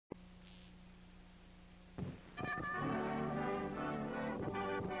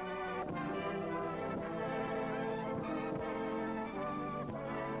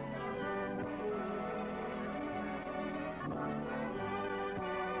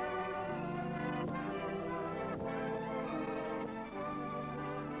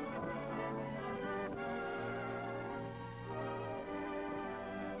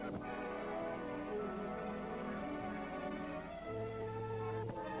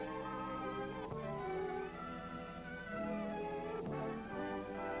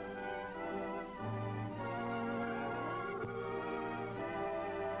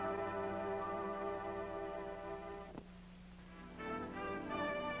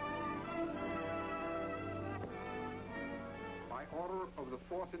order of the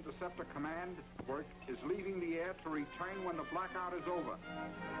 4th Interceptor Command, work is leaving the air to return when the blackout is over.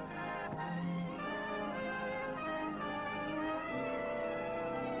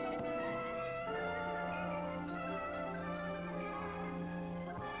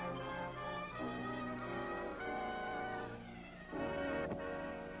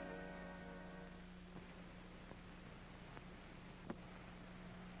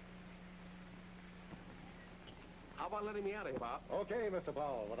 How about letting me out of here, Bob? Okay, Mr.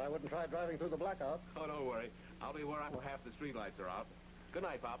 Powell, but I wouldn't try driving through the blackout. Oh, don't worry. I'll be where I know half the streetlights are out. Good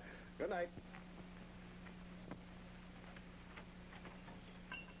night, Bob. Good night.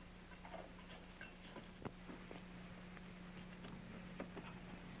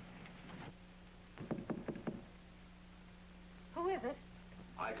 Who is it?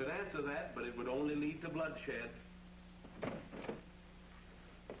 I could answer that, but it would only lead to bloodshed.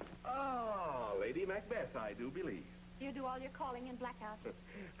 Oh, Lady Macbeth, I do believe. You do all your calling in blackout.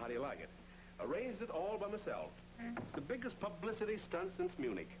 How do you like it? Arranged it all by myself. It's the biggest publicity stunt since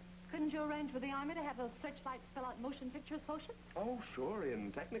Munich. Couldn't you arrange with the Army to have those searchlights spell out motion picture associates? Oh, sure,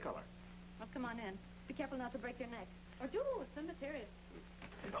 in Technicolor. Well, come on in. Be careful not to break your neck. Or do, it's so mysterious.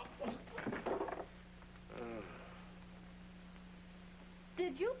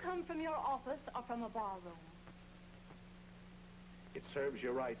 Did you come from your office or from a barroom? It serves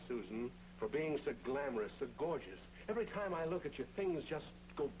you right, Susan, for being so glamorous, so gorgeous. Every time I look at you, things just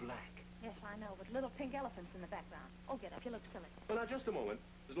go black. Yes, I know, with little pink elephants in the background. Oh, get up. You look silly. Well, now, just a moment.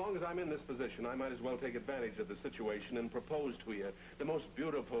 As long as I'm in this position, I might as well take advantage of the situation and propose to you. The most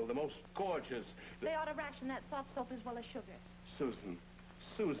beautiful, the most gorgeous... They ought to ration that soft soap as well as sugar.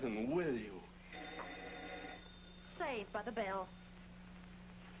 Susan, will you? Saved by the bell.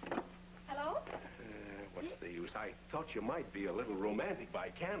 Hello? What's the use? I thought you might be a little romantic by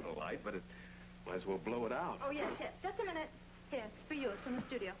candlelight, but it might as well blow it out. Oh, yes. Just a minute. Here, it's for you. It's from the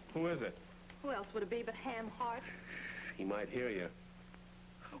studio. Who is it? Who else would it be but Ham Hart? He might hear you.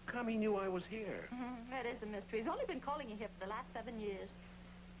 How come he knew I was here? That is a mystery. He's only been calling you here for the last 7 years.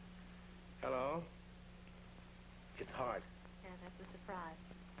 Hello? It's Hart. Yeah, that's a surprise.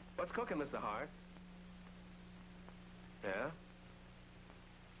 What's cooking, Mr. Hart? Yeah?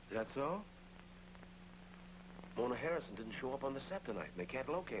 Is that so? Mona Harrison didn't show up on the set tonight, and they can't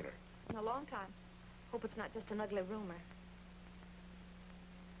locate her. In a long time. Hope it's not just an ugly rumor.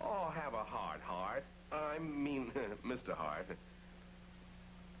 Oh, have a heart, Hart. I mean, Mr. Hart.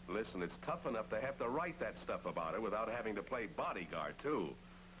 Listen, it's tough enough to have to write that stuff about her without having to play bodyguard, too.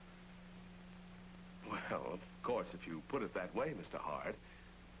 Well, of course, if you put it that way, Mr. Hart.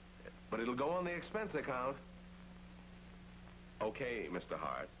 But it'll go on the expense account. Okay, Mr.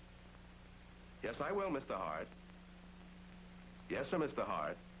 Hart. Yes, I will, Mr. Hart. Yes, sir, Mr.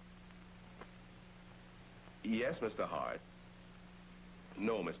 Hart. Yes, Mr. Hart.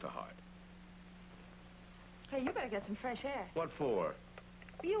 No, Mr. Hart. Hey, you better get some fresh air. What for?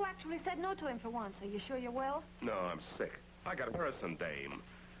 You actually said no to him for once. Are you sure you're well? No, I'm sick. I got a Harrison dame.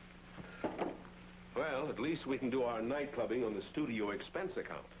 Well, at least we can do our night clubbing on the studio expense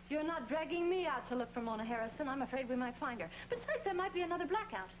account. You're not dragging me out to look for Mona Harrison. I'm afraid we might find her. Besides, there might be another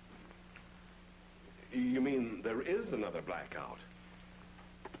blackout. You mean there is another blackout?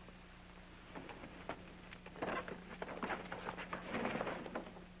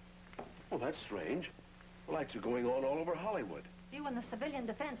 Well, that's strange. The lights are going on all over Hollywood. You and the civilian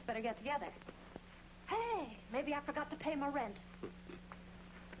defense better get together. Hey, maybe I forgot to pay my rent.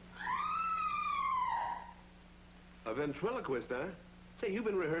 A ventriloquist, huh? Say, you've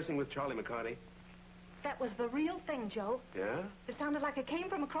been rehearsing with Charlie McCarty? That was the real thing, Joe. Yeah? It sounded like it came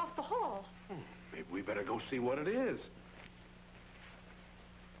from across the hall. Maybe we better go see what it is.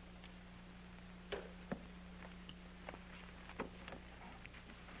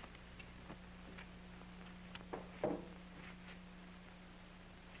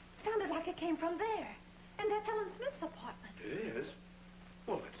 Sounded like it came from there. And that's Ellen Smith's apartment. It is?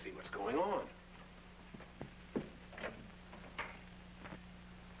 Well, let's see what's going on.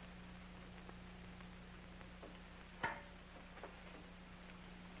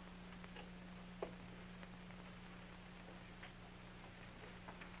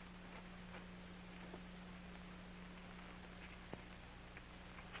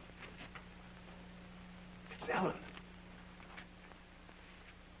 It's Ellen.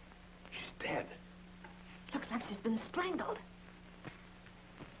 She's dead. Looks like she's been strangled.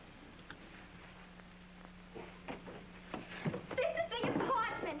 This is the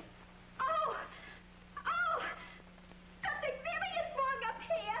apartment. Oh! Something really is wrong up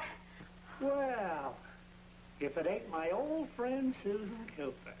here. Well, if it ain't my old friend Susan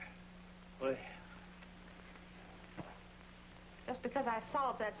Cooper. Well, Just just because I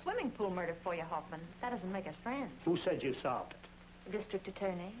solved that swimming pool murder for you, Hoffman. That doesn't make us friends. Who said you solved it? The district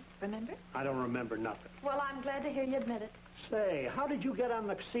attorney, remember? I don't remember nothing. Well, I'm glad to hear you admit it. Say, how did you get on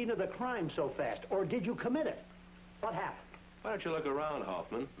the scene of the crime so fast? Or did you commit it? What happened? Why don't you look around,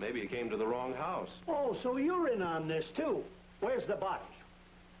 Hoffman? Maybe you came to the wrong house. Oh, so you're in on this, too. Where's the body?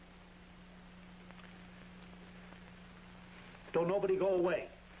 Don't nobody go away.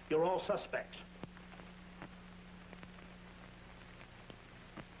 You're all suspects.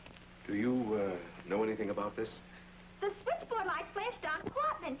 Do you know anything about this? The switchboard light flashed on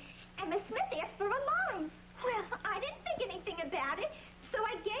Portman, and Miss Smith asked for a line. Well, I didn't think anything about it, so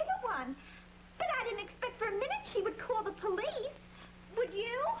I gave her one. But I didn't expect for a minute she would call the police. Would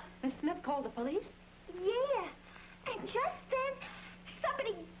you? Miss Smith called the police? Yeah. And just then,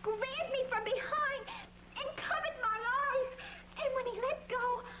 somebody grabbed me from behind and covered my eyes. And when he let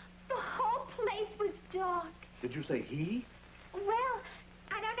go, the whole place was dark. Did you say he? Well,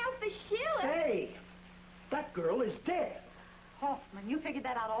 I don't know for sure. Hey! That girl is dead. Hoffman, you figured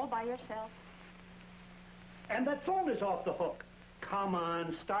that out all by yourself. And that phone is off the hook. Come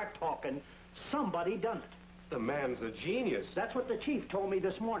on, start talking. Somebody done it. The man's a genius. That's what the chief told me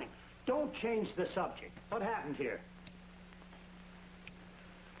this morning. Don't change the subject. What happened here?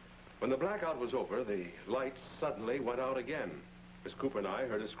 When the blackout was over, the lights suddenly went out again. Miss Cooper and I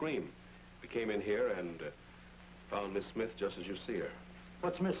heard a scream. We came in here and found Miss Smith just as you see her.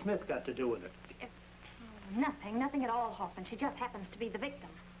 What's Miss Smith got to do with it? Nothing at all, Hoffman. She just happens to be the victim.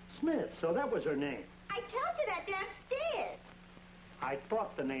 Smith, so that was her name. I told you that downstairs. I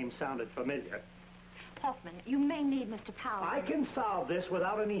thought the name sounded familiar. Hoffman, you may need Mr. Powell. I can solve this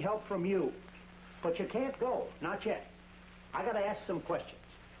without any help from you. But you can't go, not yet. I gotta ask some questions.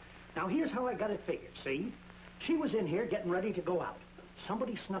 Now, here's how I got it figured, see? She was in here getting ready to go out.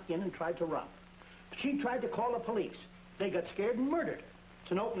 Somebody snuck in and tried to rob her. She tried to call the police. They got scared and murdered her.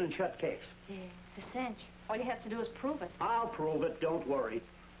 It's an open and shut case. Yeah, it's a cinch. All you have to do is prove it. I'll prove it, don't worry.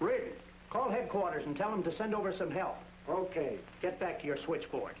 Reardon, call headquarters and tell them to send over some help. Okay, get back to your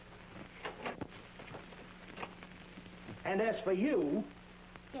switchboard. And as for you,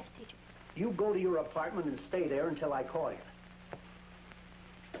 Yes, teacher. you go to your apartment and stay there until I call you.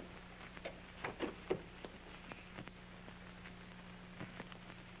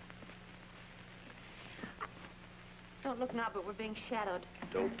 Don't look now, but we're being shadowed.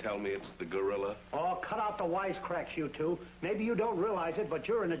 Don't tell me it's the gorilla. Oh, cut out the wisecracks, you two. Maybe you don't realize it, but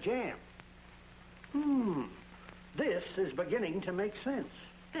you're in a jam. This is beginning to make sense.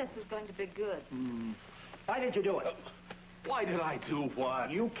 This is going to be good. Why did you do it? Why did I do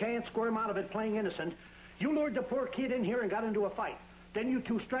what? You can't squirm out of it playing innocent. You lured the poor kid in here and got into a fight. Then you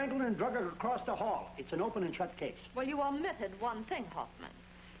two strangled her and drug her across the hall. It's an open and shut case. Well, you omitted one thing, Hoffman.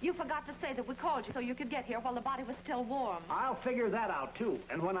 You forgot to say that we called you so you could get here while the body was still warm. I'll figure that out, too.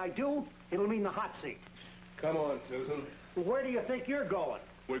 And when I do, it'll mean the hot seat. Come on, Susan. Where do you think you're going?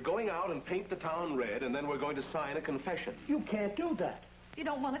 We're going out and paint the town red, and then we're going to sign a confession. You can't do that. You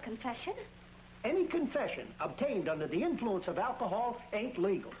don't want a confession? Any confession obtained under the influence of alcohol ain't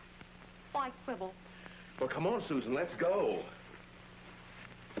legal. Why quibble? Well, come on, Susan, let's go.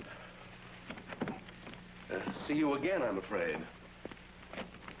 See you again, I'm afraid.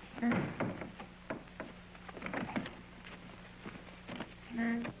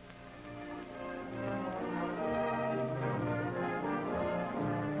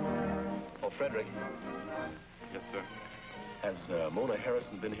 Oh, Frederick. Yes, sir. Has Mona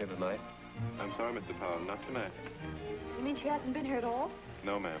Harrison been here tonight? I'm sorry, Mr. Powell, not tonight. You mean she hasn't been here at all?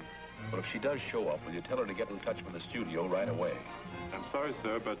 No, ma'am. Well, if she does show up, will you tell her to get in touch with the studio right away? I'm sorry,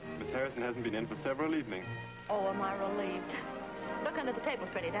 sir, but Miss Harrison hasn't been in for several evenings. Oh, am I relieved. Look under the table,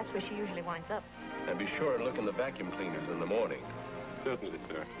 Freddie. That's where she usually winds up. And be sure and look in the vacuum cleaners in the morning. Certainly,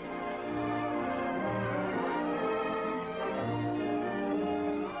 sir.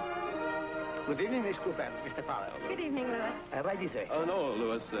 Good evening, Miss Cooper. Mr. Powell. Good evening, Louis. Right this way. Oh, no,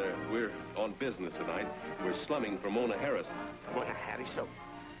 Louis. We're on business tonight. We're slumming for Mona Harrison. Mona Harrison.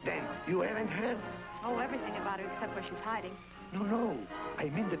 Then, you haven't heard? Oh, everything about her except where she's hiding. No. I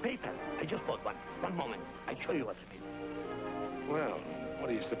mean the paper. I just bought one. One moment. I'll show you what's in it. Well, what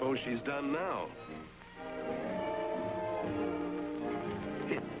do you suppose she's done now?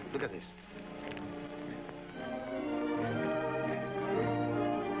 Here, look at this.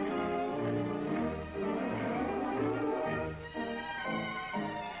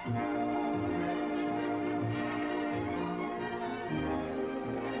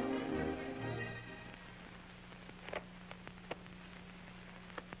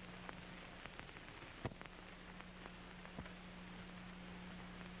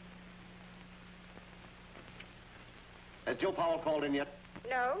 Has Joe Powell called in yet?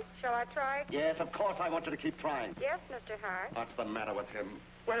 No. Shall I try? Yes, of course I want you to keep trying. Yes, Mr. Hart. What's the matter with him?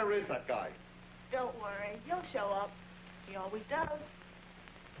 Where is that guy? Don't worry. He'll show up. He always does.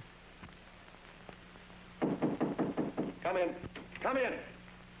 Come in. Come in.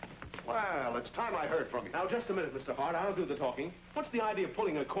 Well, it's time I heard from you. Now, just a minute, Mr. Hart. I'll do the talking. What's the idea of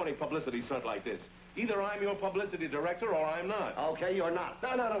pulling a corny publicity stunt like this? Either I'm your publicity director or I'm not. Okay, you're not.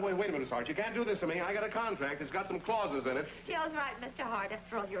 No, wait a minute, Mr. Hart. You can't do this to me. I got a contract. It's got some clauses in it. Joe's right, Mr. Hart.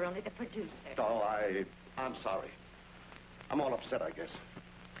 After all, you're only the producer. Oh, I'm sorry. I'm all upset, I guess.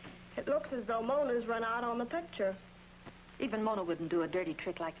 It looks as though Mona's run out on the picture. Even Mona wouldn't do a dirty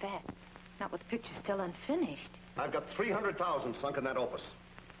trick like that. Not with the picture still unfinished. I've got $300,000 sunk in that opus.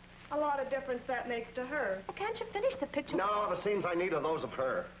 A lot of difference that makes to her. Well, can't you finish the picture? No, the scenes I need are those of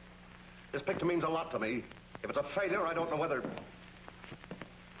her. This picture means a lot to me. If it's a failure, I don't know whether...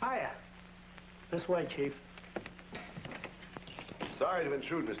 Hiya. This way, Chief. Sorry to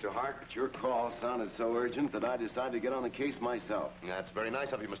intrude, Mr. Hart, but your call sounded so urgent that I decided to get on the case myself. That's very nice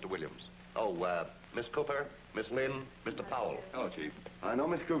of you, Mr. Williams. Oh, Miss Cooper, Miss Lynn, Mr. Powell. Hello, Chief. I know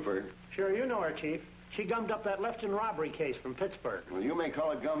Miss Cooper. Sure, you know her, Chief. She gummed up that Lefton robbery case from Pittsburgh. Well, you may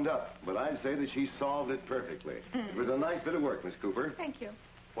call it gummed up, but I'd say that she solved it perfectly. It was a nice bit of work, Miss Cooper. Thank you.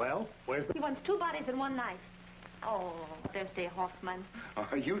 Well, where's the... He wants 2 bodies and 1 knife. Oh, there's the Hoffman.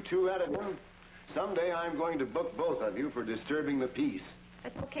 Are you two at it? Someday I'm going to book both of you for disturbing the peace.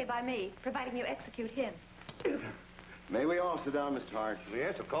 That's okay by me, providing you execute him. May we all sit down, Mr. Hart?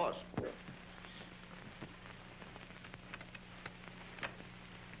 Yes, of course.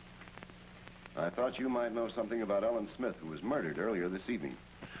 I thought you might know something about Ellen Smith, who was murdered earlier this evening.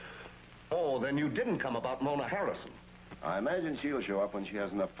 Oh, then you didn't come about Mona Harrison. I imagine she'll show up when she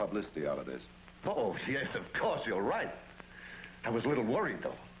has enough publicity out of this. Oh, yes, of course, you're right. I was a little worried,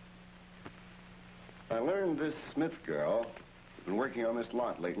 though. I learned this Smith girl has been working on this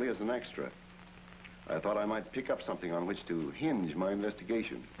lot lately as an extra. I thought I might pick up something on which to hinge my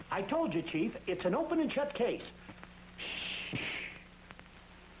investigation. I told you, Chief, it's an open and shut case.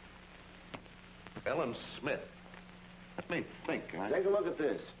 Ellen Smith. Let me think. Take a look at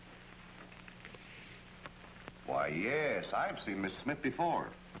this. Why, yes, I've seen Miss Smith before.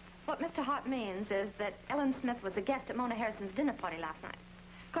 What Mr. Hart means is that Ellen Smith was a guest at Mona Harrison's dinner party last night.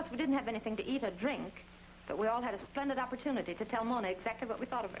 Of course, we didn't have anything to eat or drink, but we all had a splendid opportunity to tell Mona exactly what we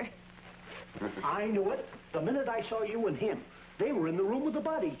thought of her. I knew it. The minute I saw you and him, they were in the room with the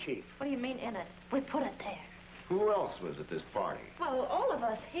body, Chief. What do you mean, in it? We put it there. Who else was at this party? Well, all of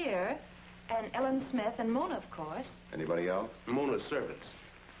us here, and Ellen Smith and Mona, of course. Anybody else? Mona's servants.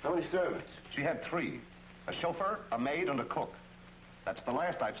 How many servants? She had 3. A chauffeur, a maid, and a cook. That's the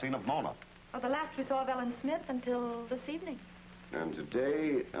last I've seen of Mona. Well, the last we saw of Ellen Smith until this evening. And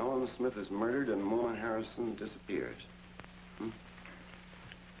today, Ellen Smith is murdered and Mona Harrison disappears.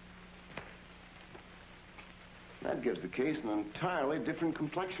 That gives the case an entirely different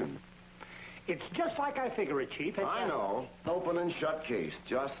complexion. It's just like I figure it, Chief. I know. Open and shut case.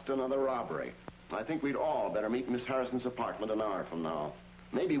 Just another robbery. I think we'd all better meet Miss Harrison's apartment an hour from now.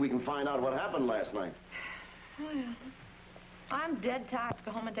 Maybe we can find out what happened last night. Well, I'm dead tired to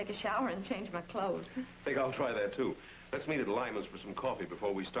go home and take a shower and change my clothes. I think I'll try that, too. Let's meet at Lyman's for some coffee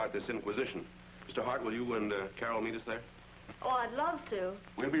before we start this inquisition. Mr. Hart, will you and Carol meet us there? Oh, I'd love to.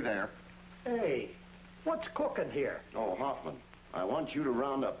 We'll be there. Hey, what's cooking here? Oh, Hoffman, I want you to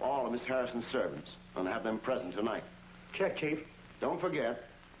round up all of Miss Harrison's servants and have them present tonight. Check, Chief. Don't forget,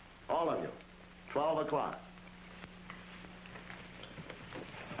 all of you, 12 o'clock.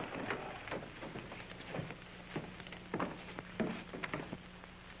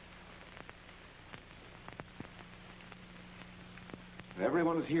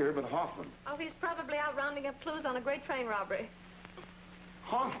 Everyone is here but Hoffman. Oh, he's probably out rounding up clues on a great train robbery.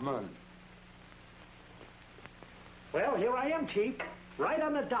 Hoffman! Well, here I am, Chief. Right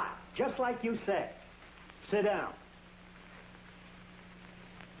on the dot, just like you said. Sit down.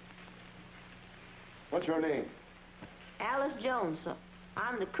 What's your name? Alice Jones, sir.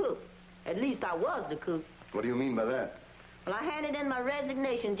 I'm the cook. At least I was the cook. What do you mean by that? Well, I handed in my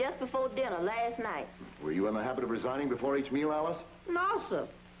resignation just before dinner last night. Were you in the habit of resigning before each meal, Alice? No, sir.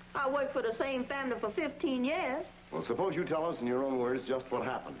 I worked for the same family for 15 years. Well, suppose you tell us in your own words just what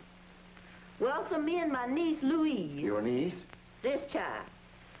happened. Well, sir, me and my niece, Louise. Your niece? This child.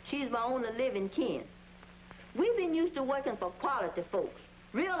 She's my only living kin. We've been used to working for quality folks.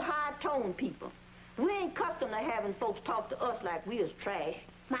 Real high-toned people. We ain't accustomed to having folks talk to us like we was trash.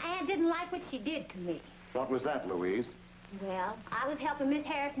 My aunt didn't like what she did to me. What was that, Louise? Well, I was helping Miss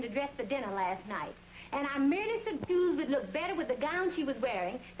Harrison to dress for dinner last night. And I merely said shoes would look better with the gown she was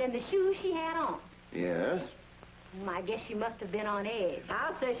wearing than the shoes she had on. Yes? I guess she must have been on edge.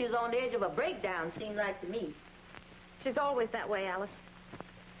 I'll say she was on the edge of a breakdown, seems like to me. She's always that way, Alice.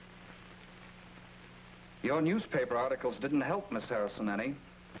 Your newspaper articles didn't help Miss Harrison any.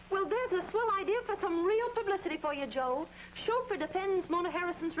 Well, there's a swell idea for some real publicity for you, Joe. Chauffeur defends Mona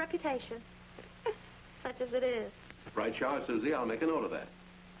Harrison's reputation. Such as it is. Right, sure, Susie. I'll make a note of that.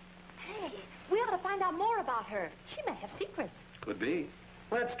 Hey, we ought to find out more about her. She may have secrets. Could be.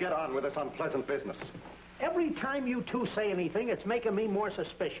 Let's get on with this unpleasant business. Every time you two say anything, it's making me more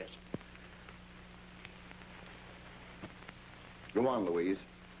suspicious. Go on, Louise.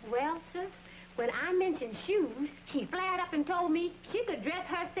 Well, sir, when I mentioned shoes, she flared up and told me she could dress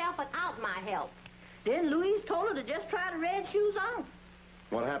herself without my help. Then Louise told her to just try the red shoes on.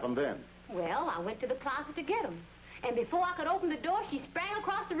 What happened then? Well, I went to the closet to get them. And before I could open the door, she sprang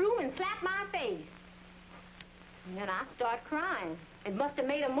across the room and slapped my face. And then I started crying. It must have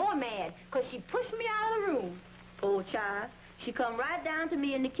made her more mad, because she pushed me out of the room. Poor child. She come right down to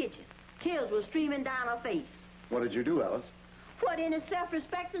me in the kitchen. Tears were streaming down her face. What did you do, Alice? What any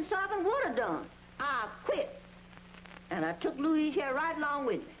self-respecting servant would have done. I quit. And I took Louise here right along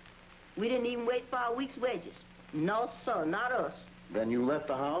with me. We didn't even wait for our week's wages. No, sir, not us. Then you left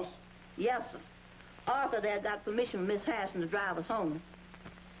the house? Yes, sir. Arthur there got permission from Miss Harrison to drive us home.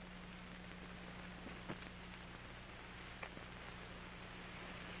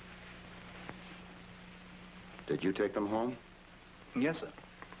 Did you take them home? Yes, sir.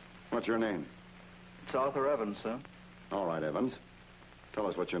 What's your name? It's Arthur Evans, sir. All right, Evans. Tell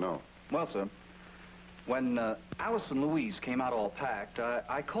us what you know. Well, sir, when Alice and Louise came out all packed,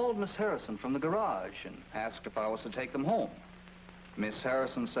 I called Miss Harrison from the garage and asked if I was to take them home. Miss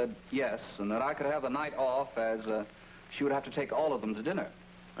Harrison said yes, and that I could have the night off as she would have to take all of them to dinner.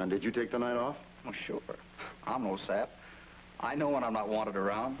 And did you take the night off? Well, sure. I'm no sap. I know when I'm not wanted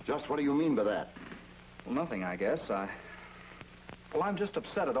around. Just what do you mean by that? Well, nothing, I guess. Well, I'm just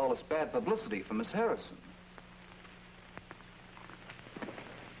upset at all this bad publicity from Miss Harrison.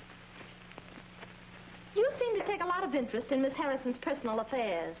 You seem to take a lot of interest in Miss Harrison's personal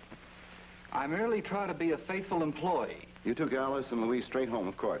affairs. I merely try to be a faithful employee. You took Alice and Louise straight home,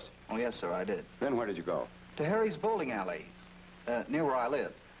 of course. Oh, yes, sir, I did. Then where did you go? To Harry's bowling alley, near where I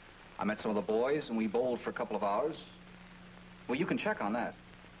live. I met some of the boys, and we bowled for a couple of hours. Well, you can check on that.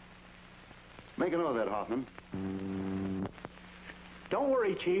 Make a note of that, Hoffman. Don't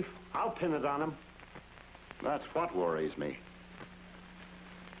worry, Chief. I'll pin it on him. That's what worries me.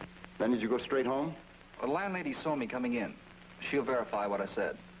 Then did you go straight home? The landlady saw me coming in. She'll verify what I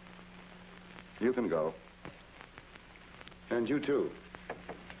said. You can go. And you, too.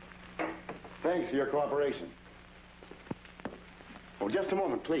 Thanks for your cooperation. Oh, just a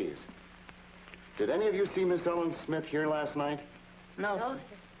moment, please. Did any of you see Miss Ellen Smith here last night? No, sir.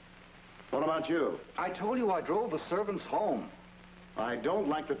 What about you? I told you I drove the servants home. I don't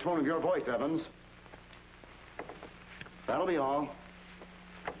like the tone of your voice, Evans. That'll be all.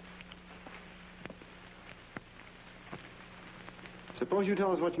 Suppose you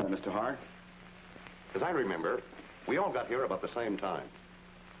tell us what you... Mr. Hart. As I remember, we all got here about the same time.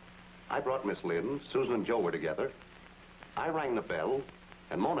 I brought Miss Lynn, Susan and Joe were together. I rang the bell,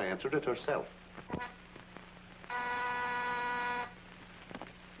 and Mona answered it herself.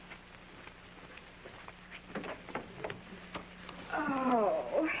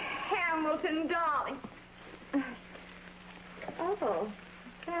 Oh, Hamilton, darling. Oh,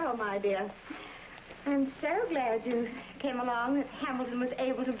 Carol, my dear. I'm so glad you came along, that Hamilton was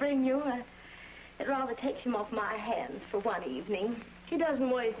able to bring you. It rather takes him off my hands for one evening. He doesn't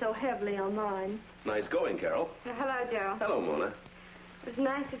weigh so heavily on mine. Nice going, Carol. Hello, Joe. Hello, Mona. It was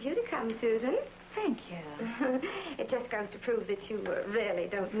nice of you to come, Susan. Thank you. It just goes to prove that you really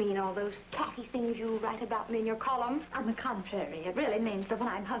don't mean all those catty things you write about me in your column. On the contrary, it really means that when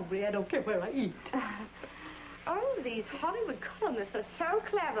I'm hungry, I don't care where I eat. Oh, these Hollywood columnists are so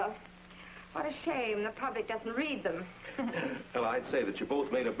clever. What a shame the public doesn't read them. Well, I'd say that you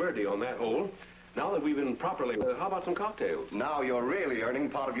both made a birdie on that hole. Now that we've been properly... how about some cocktails? Now you're really earning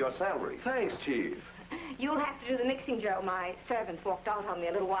part of your salary. Thanks, Chief. You'll have to do the mixing, Joe. My servants walked out on me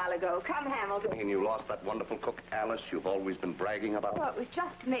a little while ago. Come, Hamilton. And you lost that wonderful cook, Alice, you've always been bragging about. Well, it was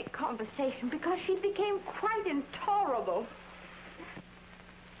just to make conversation because she became quite intolerable.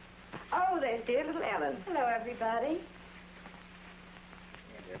 Oh, there's dear little Ellen. Hello, everybody.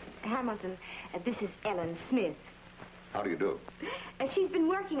 Hamilton, this is Ellen Smith. How do you do? She's been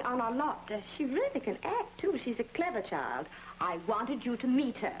working on our lot. She really can act, too. She's a clever child. I wanted you to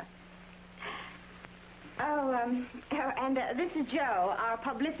meet her. And this is Joe, our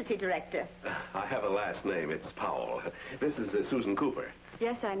publicity director. I have a last name. It's Powell. This is Susan Cooper.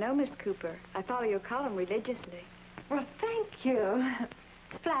 Yes, I know, Miss Cooper. I follow your column religiously. Well, thank you.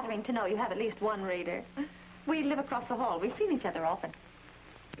 It's flattering to know you have at least one reader. We live across the hall. We've seen each other often.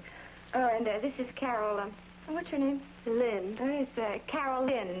 Oh, and this is Carol. What's your name? Lynn. It's Carol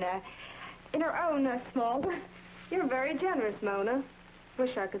Lynn. In her own small. You're very generous, Mona.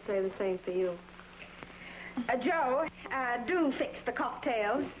 Wish I could say the same for you. Joe, do fix the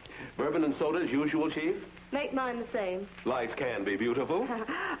cocktails. Bourbon and soda as usual, Chief? Make mine the same. Life can be beautiful.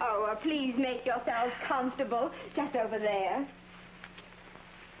 Oh, please make yourselves comfortable. Just over there.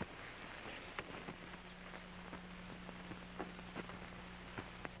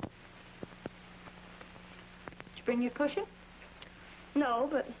 Did you bring your cushion? No,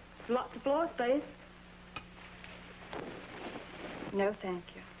 but it's lots of floor space. No, thank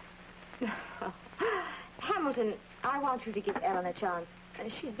you. Hamilton, I want you to give Ellen a chance.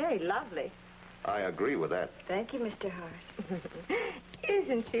 She's very lovely. I agree with that. Thank you, Mr. Hart.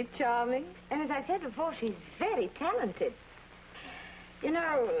 Isn't she charming? And as I said before, she's very talented. You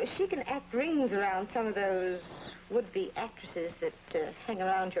know, she can act rings around some of those would-be actresses that hang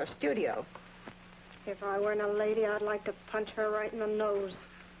around your studio. If I weren't a lady, I'd like to punch her right in the nose.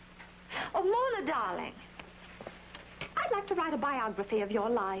 Oh, Mona, darling. I'd like to write a biography of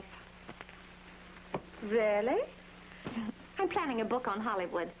your life. Really? I'm planning a book on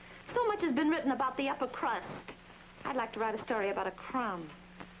Hollywood. So much has been written about the upper crust. I'd like to write a story about a crumb.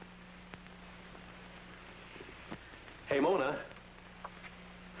 Hey, Mona.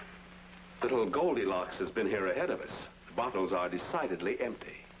 Little Goldilocks has been here ahead of us. The bottles are decidedly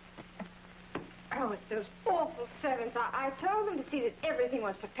empty. Oh, it's those awful servants. I told them to see that everything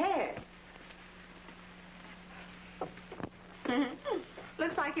was prepared.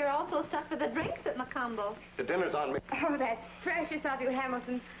 Looks like you're also stuck with the drinks at Macombo. The dinner's on me. Oh, that's precious of you,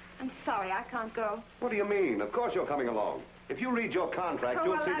 Hamilton. I'm sorry, I can't go. What do you mean? Of course you're coming along. If you read your contract,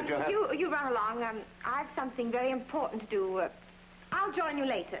 you'll see that you have... You run along. I've something very important to do. I'll join you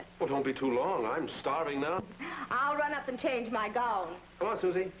later. Well, don't be too long. I'm starving now. I'll run up and change my gown. Come on,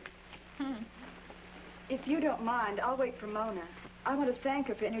 Susie. If you don't mind, I'll wait for Mona. I want to thank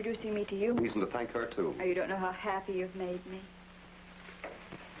her for introducing me to you. Reason to thank her, too. Oh, you don't know how happy you've made me.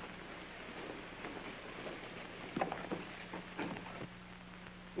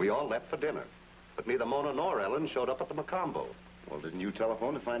 We all left for dinner, but neither Mona nor Ellen showed up at the Macombo. Well, didn't you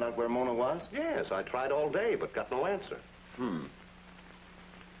telephone to find out where Mona was? Yes, I tried all day, but got no answer. Can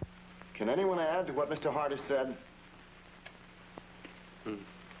anyone add to what Mr. Hart has said?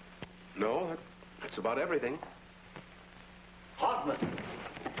 No, that's about everything. Hoffman.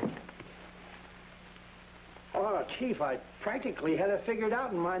 Oh, Chief, I practically had it figured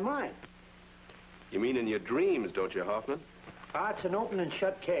out in my mind. You mean in your dreams, don't you, Hoffman? It's an open and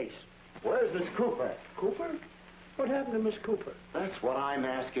shut case. Where's Miss Cooper? Cooper? What happened to Miss Cooper? That's what I'm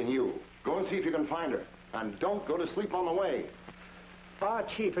asking you. Go and see if you can find her. And don't go to sleep on the way.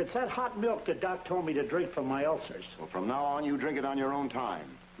 Chief, it's that hot milk that Doc told me to drink for my ulcers. Well, from now on, you drink it on your own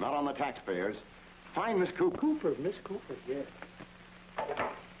time. Not on the taxpayers. Find Miss Cooper. Cooper, Miss Cooper, yes.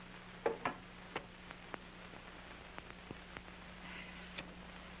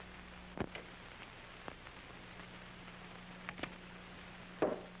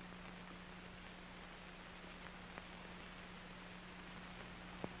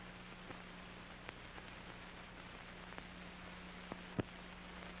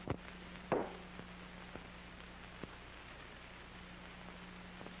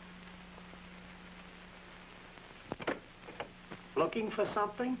 Looking for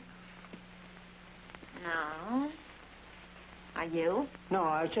something? No. Are you? No,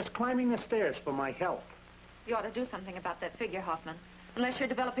 I was just climbing the stairs for my health. You ought to do something about that figure, Hoffman. Unless you're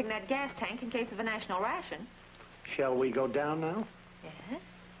developing that gas tank in case of a national ration. Shall we go down now? Yes.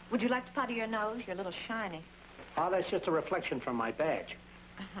 Would you like to powder your nose? You're a little shiny. Oh, that's just a reflection from my badge.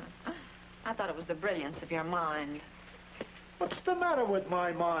 I thought it was the brilliance of your mind. What's the matter with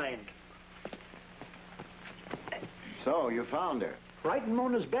my mind? So, you found her? Right in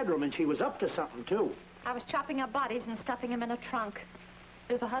Mona's bedroom, and she was up to something, too. I was chopping up bodies and stuffing them in a trunk.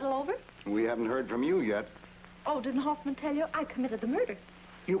 Is the huddle over? We haven't heard from you yet. Oh, didn't Hoffman tell you? I committed the murder.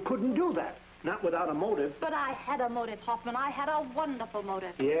 You couldn't do that. Not without a motive. But I had a motive, Hoffman. I had a wonderful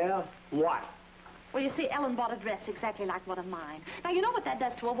motive. Yeah? What? Well, you see, Ellen bought a dress exactly like one of mine. Now, you know what that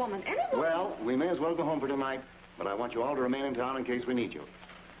does to a woman. Well, we may as well go home for tonight, but I want you all to remain in town in case we need you.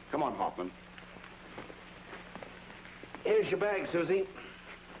 Come on, Hoffman. Here's your bag, Susie.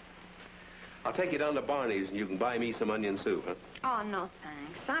 I'll take you down to Barney's and you can buy me some onion soup, huh? Oh, no,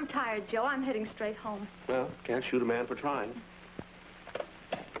 thanks. I'm tired, Joe. I'm heading straight home. Well, can't shoot a man for trying.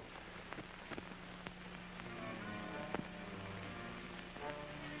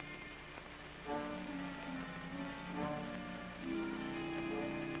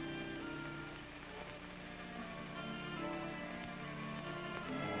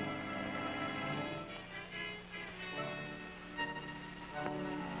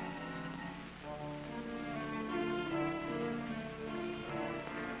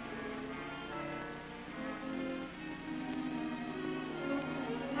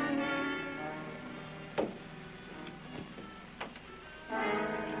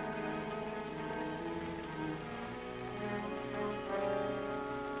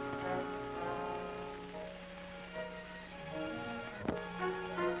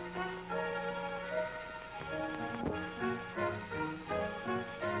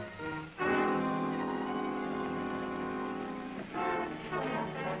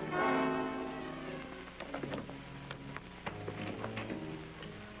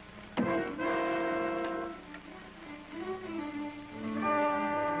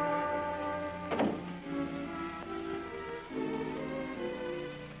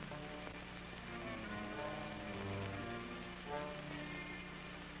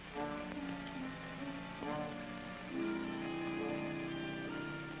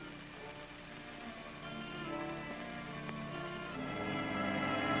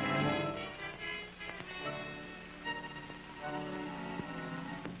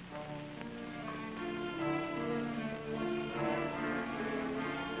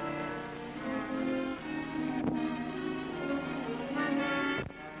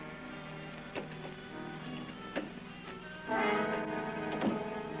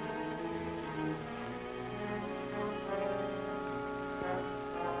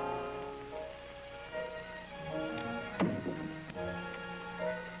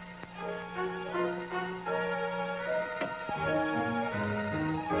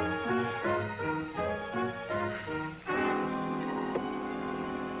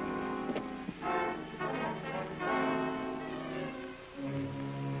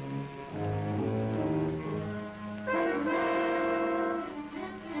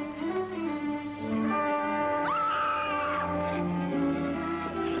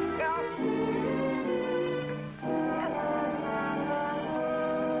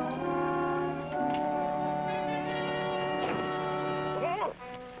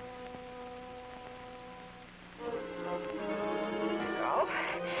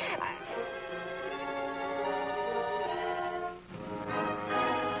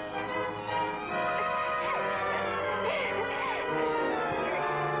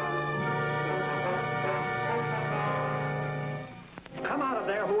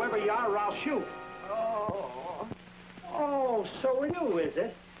 there, whoever you are, or I'll shoot. Oh. Oh, so are you, is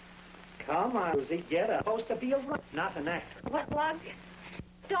it? Come on, Susie, get up. Supposed to be a runner, not an actor. What, Lug?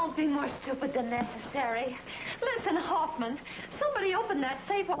 Don't be more stupid than necessary. Listen, Hoffman, somebody opened that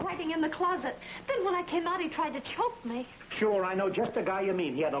safe while hiding in the closet. Then when I came out, he tried to choke me. Sure, I know just the guy you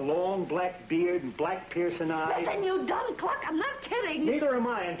mean. He had a long black beard and black piercing eyes. Listen, you dumb cluck, I'm not kidding. Neither am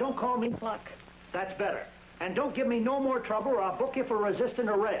I, and don't call me Cluck. That's better. And don't give me no more trouble or I'll book you for resisting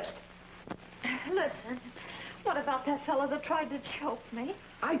arrest. Listen, what about that fellow that tried to choke me?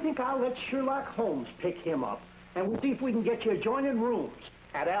 I think I'll let Sherlock Holmes pick him up, and we'll see if we can get you adjoining rooms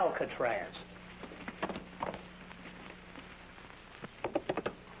at Alcatraz.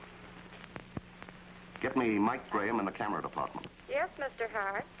 Get me Mike Graham in the camera department. Yes, Mr.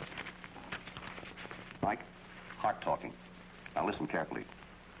 Hart. Mike, Hart talking. Now listen carefully.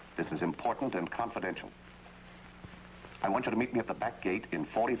 This is important and confidential. I want you to meet me at the back gate in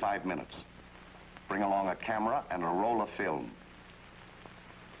 45 minutes. Bring along a camera and a roll of film.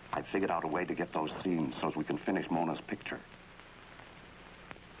 I've figured out a way to get those scenes so as we can finish Mona's picture.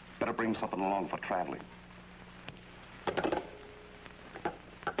 Better bring something along for traveling.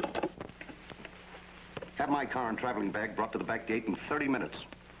 Have my car and traveling bag brought to the back gate in 30 minutes.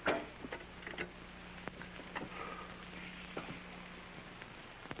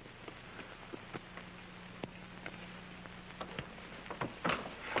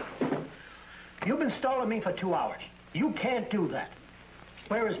 You've been stalling me for 2 hours. You can't do that.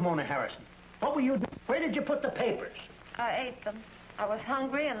 Where is Mona Harrison? What were you doing? Where did you put the papers? I ate them. I was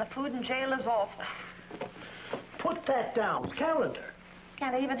hungry, and the food in jail is awful. Put that down. Calendar.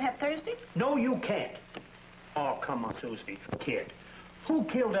 Can't I even have Thursday? No, you can't. Oh, come on, Susie. Kid. Who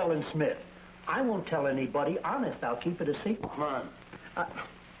killed Ellen Smith? I won't tell anybody. Honest, I'll keep it a secret. Come on.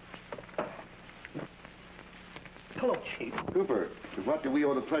 Hello, Chief. Cooper, to what do we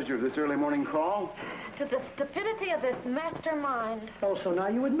owe the pleasure of this early morning call? To the stupidity of this mastermind. Oh, so now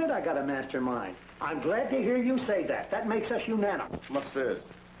you admit I got a mastermind. I'm glad to hear you say that. That makes us unanimous. What's this?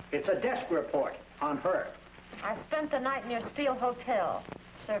 It's a desk report on her. I spent the night in your Steel Hotel.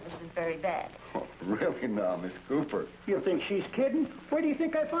 Service is very bad. Oh, really now, Miss Cooper? You think she's kidding? Where do you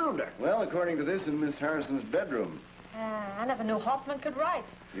think I found her? Well, according to this, in Miss Harrison's bedroom. I never knew Hoffman could write.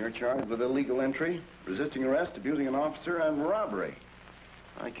 You're charged with illegal entry, resisting arrest, abusing an officer, and robbery.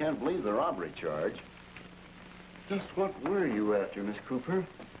 I can't believe the robbery charge. Just what were you after, Miss Cooper?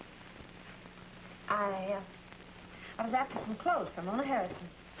 I was after some clothes for Mona Harrison.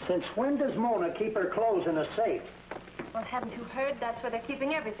 Since when does Mona keep her clothes in a safe? Well, haven't you heard? That's where they're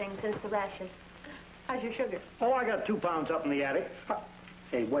keeping everything since the rashes. How's your sugar? Oh, I got 2 pounds up in the attic.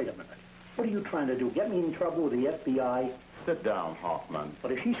 Hey, wait a minute. What are you trying to do? Get me in trouble with the FBI? Sit down, Hoffman.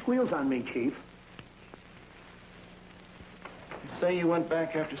 But if she squeals on me, Chief... Say you went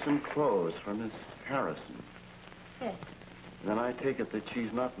back after some clothes for Miss Harrison. Yes. Then I take it that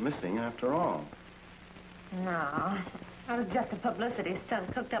she's not missing after all. No. That was just a publicity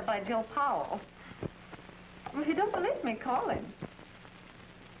stunt cooked up by Joe Powell. Well, if you don't believe me, call him.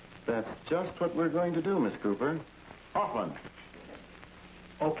 That's just what we're going to do, Miss Cooper. Hoffman.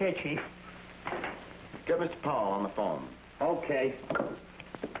 Okay, Chief. Get Mr. Powell on the phone. Okay.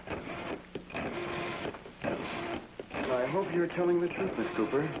 I hope you're telling the truth, Miss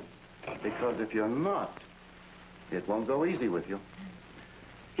Cooper. Because if you're not, it won't go easy with you.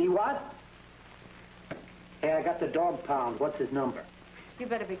 He what? Hey, I got the dog pound. What's his number? You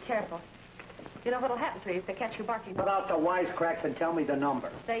better be careful. You know what'll happen to you if they catch you barking. Put out the wisecracks and tell me the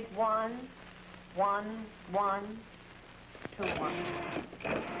number. State 1, 1, 1, 2, 1.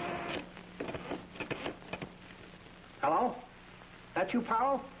 Hello? That you,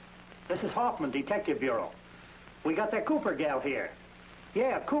 Powell? This is Hoffman, Detective Bureau. We got that Cooper gal here.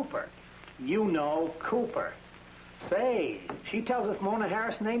 Yeah, Cooper. You know, Cooper. Say, she tells us Mona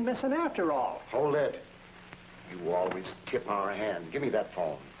Harrison ain't missing after all. Hold it. You always tip our hand. Give me that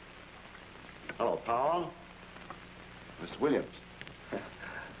phone. Hello, Powell. Miss Williams.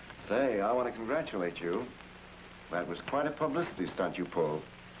 Say, I want to congratulate you. That was quite a publicity stunt you pulled.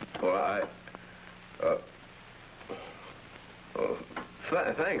 Well,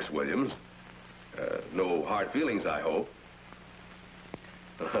 thanks, Williams. No hard feelings, I hope.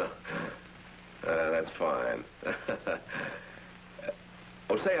 That's fine.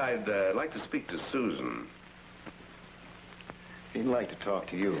 Say, I'd like to speak to Susan. He'd like to talk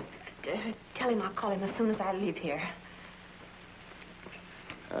to you. Tell him I'll call him as soon as I leave here.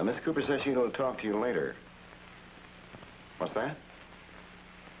 Miss Cooper says she'll talk to you later. What's that?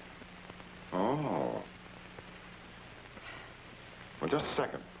 Oh. Well, just a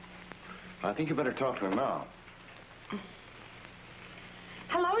second. I think you better talk to him now.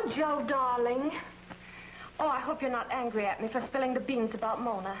 Hello, Oh, Joe, darling. Oh, I hope you're not angry at me for spilling the beans about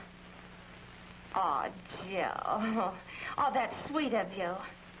Mona. Oh, Joe. Oh, that's sweet of you.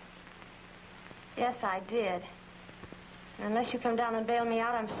 Yes, I did. Unless you come down and bail me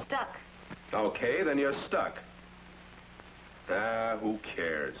out, I'm stuck. Okay, then you're stuck. Who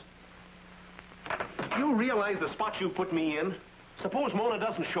cares? You realize the spot you put me in? Suppose Mona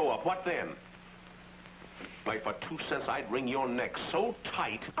doesn't show up, what then? Why, for 2 cents, I'd wring your neck so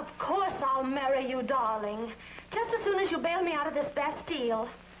tight. Of course I'll marry you, darling. Just as soon as you bail me out of this Bastille.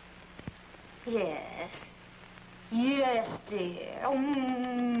 Yes. Yes,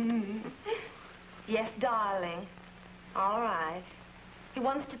 dear. Yes, darling. All right. He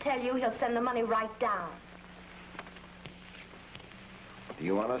wants to tell you he'll send the money right down. Do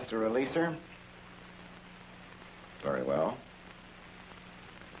you want us to release her? Very well.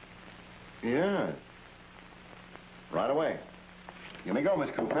 Yeah. Right away. You may go, Miss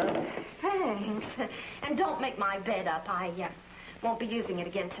Cooper. Thanks. And don't make my bed up. I won't be using it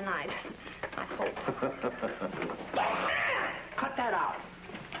again tonight. I hope. Cut that out.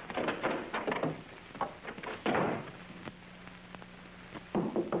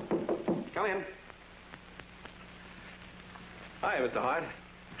 Come in. Hi, Mr. Hart.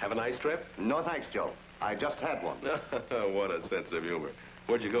 Have a nice trip? No, thanks, Joe. I just had one. What a sense of humor.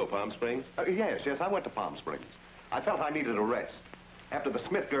 Where'd you go, Palm Springs? Yes, I went to Palm Springs. I felt I needed a rest. After the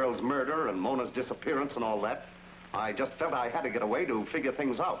Smith girl's murder and Mona's disappearance and all that, I just felt I had to get away to figure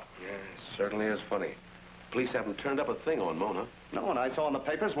things out. Yeah, it certainly is funny. Police haven't turned up a thing on Mona. No, and I saw in the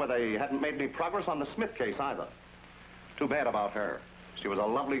papers where they hadn't made any progress on the Smith case either. Too bad about her. She was a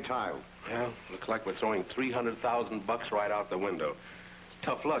lovely child. Well, looks like we're throwing $300,000 right out the window. It's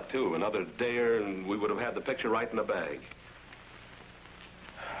tough luck, too. Another dayer, and we would have had the picture right in the bag.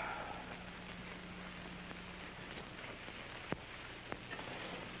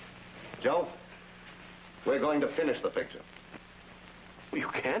 Joe, we're going to finish the picture. Well, you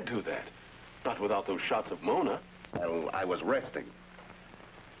can't do that. Not without those shots of Mona. Well, I was resting.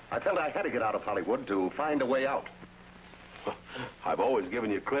 I felt I had to get out of Hollywood to find a way out. I've always given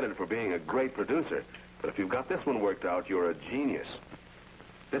you credit for being a great producer, but if you've got this one worked out, you're a genius.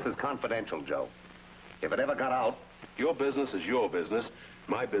 This is confidential, Joe. If it ever got out... Your business is your business.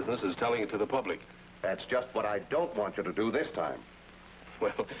 My business is telling it to the public. That's just what I don't want you to do this time.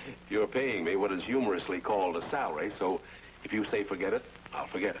 Well, you're paying me what is humorously called a salary, so if you say forget it, I'll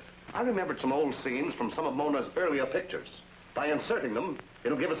forget it. I remembered some old scenes from some of Mona's earlier pictures. By inserting them,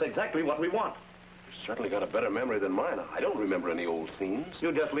 it'll give us exactly what we want. You've certainly got a better memory than mine. I don't remember any old scenes.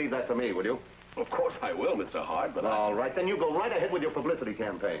 You just leave that to me, will you? Of course I will, Mr. Hart, but All right, then you go right ahead with your publicity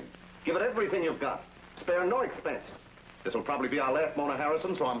campaign. Give it everything you've got. Spare no expense. This will probably be our last Mona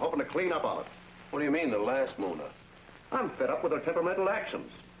Harrison, so I'm hoping to clean up on it. What do you mean, the last Mona? I'm fed up with her temperamental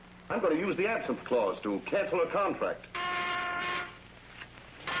actions. I'm going to use the absence clause to cancel her contract.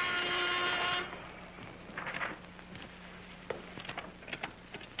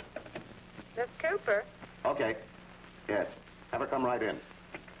 Miss Cooper? Okay. Yes. Have her come right in.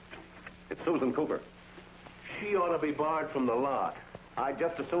 It's Susan Cooper. She ought to be barred from the lot. I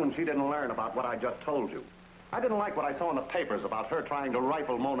just assumed she didn't learn about what I just told you. I didn't like what I saw in the papers about her trying to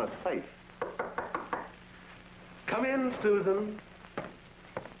rifle Mona's safe. Come in, Susan.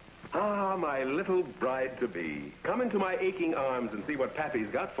 Ah, my little bride-to-be. Come into my aching arms and see what Pappy's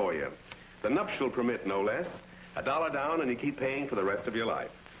got for you. The nuptial permit, no less. $1 down and you keep paying for the rest of your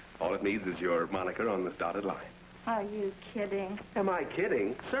life. All it needs is your moniker on this dotted line. Are you kidding? Am I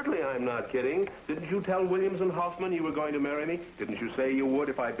kidding? Certainly I'm not kidding. Didn't you tell Williams and Hoffman you were going to marry me? Didn't you say you would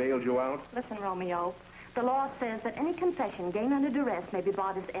if I bailed you out? Listen, Romeo. The law says that any confession gained under duress may be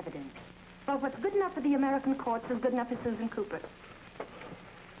barred as evidence. But what's good enough for the American courts is good enough for Susan Cooper.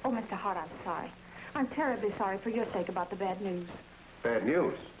 Oh, Mr. Hart, I'm sorry. I'm terribly sorry for your sake about the bad news. Bad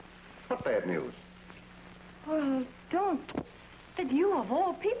news? What bad news? Well, don't. That you, of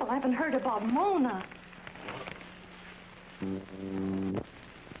all people, haven't heard about Mona.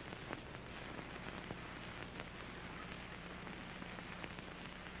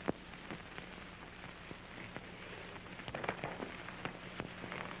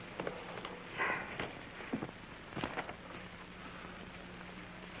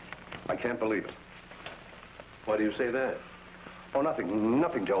 I can't believe it. Why do you say that? Oh,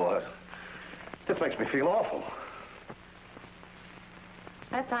 nothing, Joe. This makes me feel awful.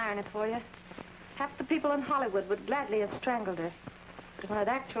 That's irony for you. Half the people in Hollywood would gladly have strangled her. But when it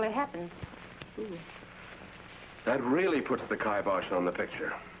actually happens... Ooh. That really puts the kibosh on the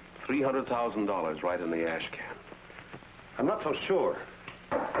picture. $300,000 right in the ash can. I'm not so sure.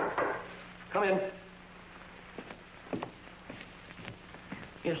 Come in.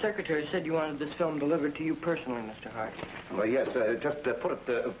 Your secretary said you wanted this film delivered to you personally, Mr. Hart. Well, yes, just put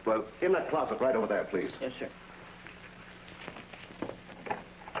it in that closet right over there, please. Yes, sir.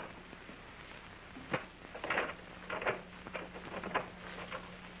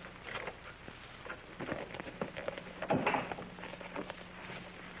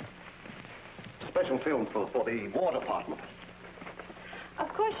 Special film for the War Department. Of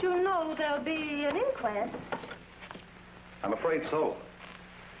course, you know there'll be an inquest. I'm afraid so.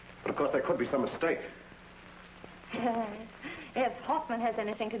 But of course, there could be some mistake. If Hoffman has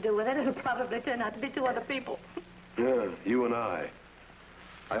anything to do with it, it'll probably turn out to be two other people. Yeah, you and I.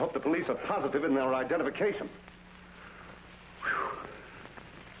 I hope the police are positive in their identification.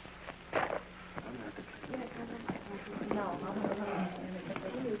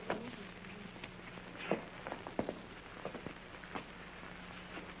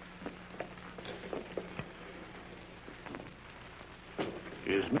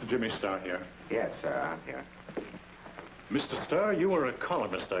 Is Mr. Jimmy Starr here? Yes, sir, I'm here. Mr. Starr, you are a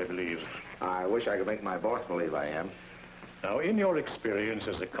columnist, I believe. I wish I could make my boss believe I am. Now, in your experience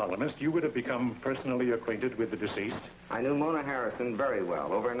as a columnist, you would have become personally acquainted with the deceased? I knew Mona Harrison very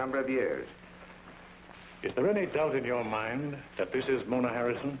well, over a number of years. Is there any doubt in your mind that this is Mona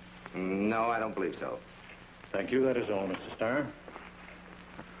Harrison? No, I don't believe so. Thank you. That is all, Mr. Starr.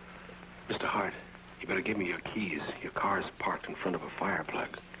 Mr. Hart, you better give me your keys. Your car's parked in front of a fire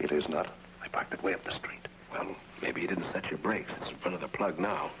plug. It is not. I parked it way up the street. Well, maybe you didn't set your brakes. It's in front of the plug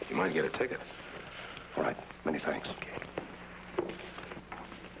now. You might get a ticket. All right. Many thanks. Okay.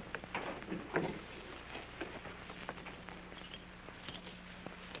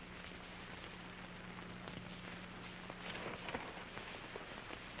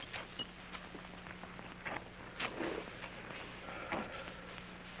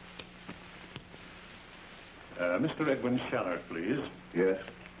 Mr. Edwin Shallard, please. Yes?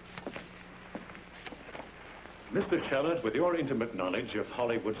 Mr. Shallard, with your intimate knowledge of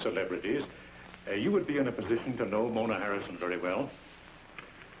Hollywood celebrities, you would be in a position to know Mona Harrison very well.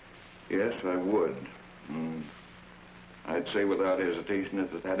 Yes, I would. I'd say without hesitation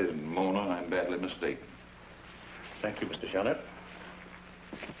if that isn't Mona, I'm badly mistaken. Thank you, Mr. Shallard.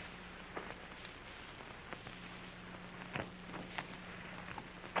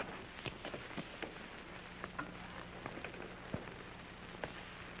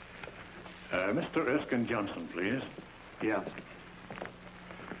 Mr. Erskine Johnson, please. Yes.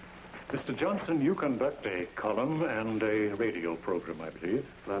 Mr. Johnson, you conduct a column and a radio program, I believe.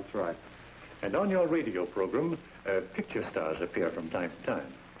 That's right. And on your radio program, picture stars appear from time to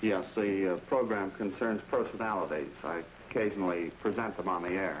time. Yes, the program concerns personalities. I occasionally present them on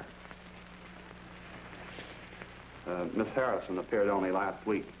the air. Miss Harrison appeared only last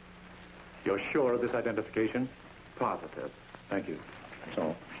week. You're sure of this identification? Positive. Thank you. That's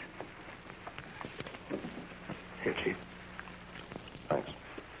all. Here, Chief. Thanks.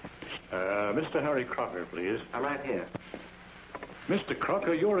 Mr. Harry Crocker, please. I'm right here. Mr.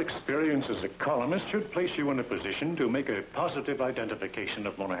 Crocker, your experience as a columnist should place you in a position to make a positive identification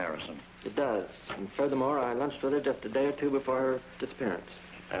of Mona Harrison. It does. And furthermore, I lunched with her just a day or two before her disappearance.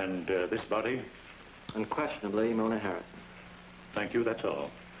 And this body? Unquestionably, Mona Harrison. Thank you, that's all.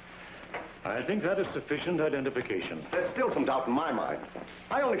 I think that is sufficient identification. There's still some doubt in my mind.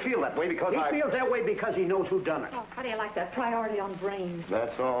 I only feel that way because He feels that way because he knows who done it. Oh, how do you like that priority on brains?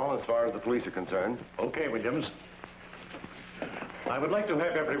 That's all, as far as the police are concerned. Okay, Williams. I would like to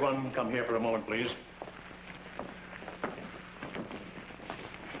have everyone come here for a moment, please.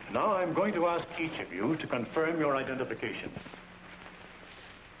 Now I'm going to ask each of you to confirm your identification.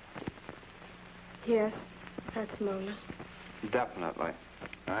 Yes, that's Mona. Definitely.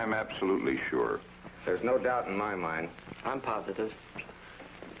 I'm absolutely sure. There's no doubt in my mind. I'm positive.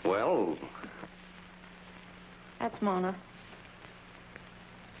 Well, That's Mona.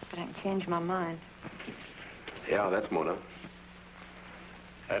 But I can change my mind. Yeah, that's Mona.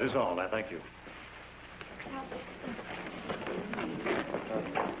 That is all. I thank you.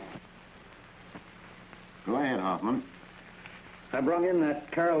 Go ahead, Hoffman. I brung in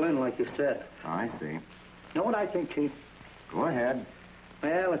that Carol Lynn like you said. I see. Know what I think, Chief? Go ahead.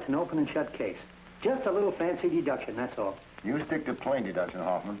 Well, it's an open and shut case. Just a little fancy deduction, that's all. You stick to plain deduction,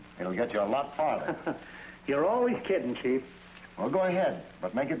 Hoffman. It'll get you a lot farther. You're always kidding, Chief. Well, go ahead,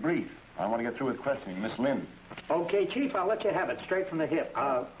 but make it brief. I want to get through with questioning Miss Lynn. Okay, Chief, I'll let you have it straight from the hip.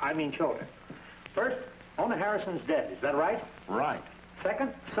 I mean shoulder. First, Mona Harrison's dead. Is that right? Right.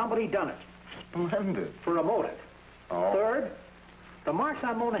 Second, somebody done it. Splendid. For a motive. Oh. Third, the marks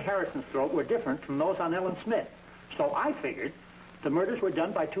on Mona Harrison's throat were different from those on Ellen Smith. So I figured the murders were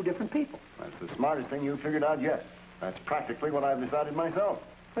done by two different people. That's the smartest thing you've figured out yet. That's practically what I've decided myself.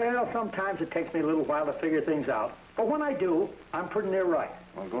 Well, sometimes it takes me a little while to figure things out. But when I do, I'm pretty near right.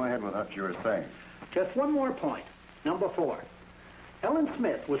 Well, go ahead with what you were saying. Just one more point. Number 4. Ellen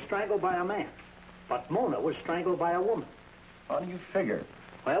Smith was strangled by a man, but Mona was strangled by a woman. How do you figure?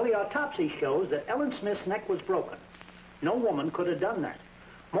 Well, the autopsy shows that Ellen Smith's neck was broken. No woman could have done that.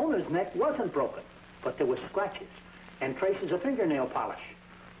 Mona's neck wasn't broken, but there were scratches and traces of fingernail polish.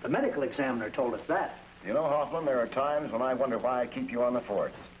 The medical examiner told us that. You know, Hoffman, there are times when I wonder why I keep you on the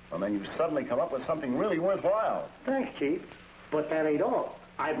force. And then you suddenly come up with something really worthwhile. Thanks, Chief. But that ain't all.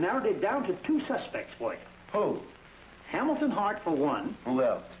 I've narrowed it down to 2 suspects for you. Who? Hamilton Hart for one. Who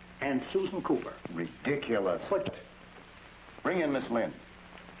else? And Susan Cooper. Ridiculous. But bring in Miss Lynn.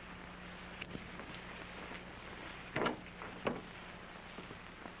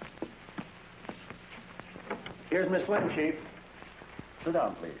 Here's Miss Lynn, Chief. Sit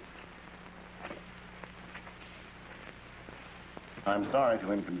down, please. I'm sorry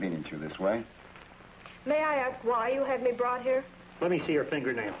to inconvenience you this way. May I ask why you had me brought here? Let me see your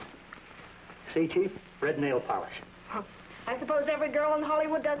fingernails. See, Chief? Red nail polish. Huh. I suppose every girl in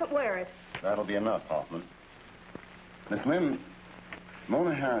Hollywood doesn't wear it. That'll be enough, Hoffman. Miss Lynn,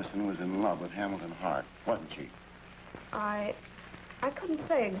 Mona Harrison was in love with Hamilton Hart, wasn't she? I couldn't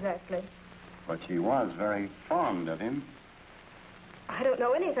say exactly. But she was very fond of him. I don't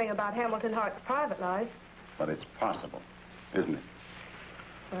know anything about Hamilton Hart's private life. But it's possible, isn't it?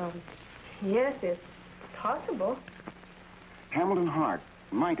 Well, yes, it's possible. Hamilton Hart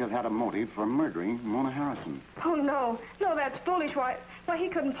might have had a motive for murdering Mona Harrison. Oh, no. No, that's foolish. Why, he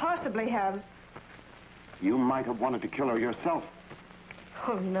couldn't possibly have. You might have wanted to kill her yourself.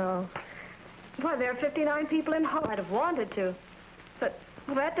 Oh, no. Why, there are 59 people in Hollywood. I'd have wanted to. But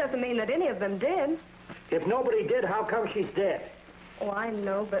well, that doesn't mean that any of them did. If nobody did, how come she's dead? Oh, I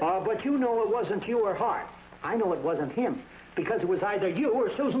know, but... But you know it wasn't you or Hart. I know it wasn't him, because it was either you or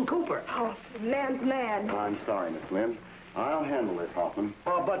Susan Cooper. Oh, man's man. I'm sorry, Miss Lynn. I'll handle this, Hoffman.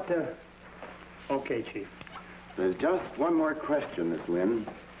 Okay, Chief. There's just one more question, Miss Lynn.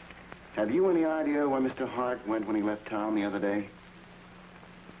 Have you any idea where Mr. Hart went when he left town the other day?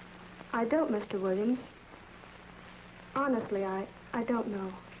 I don't, Mr. Williams. Honestly, I don't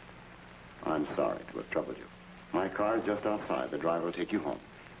know. I'm sorry to have troubled you. My car's just outside. The driver will take you home.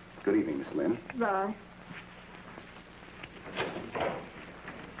 Good evening, Miss Lynn. Bye.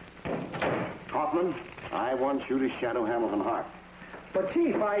 Hoffman, I want you to shadow Hamilton Hart. But,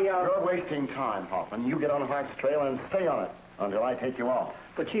 Chief, You're wasting time, Hoffman. You get on Hart's trail and stay on it until I take you off.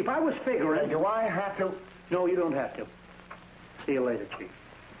 But, Chief, I was figuring... Do I have to? No, you don't have to. See you later, Chief.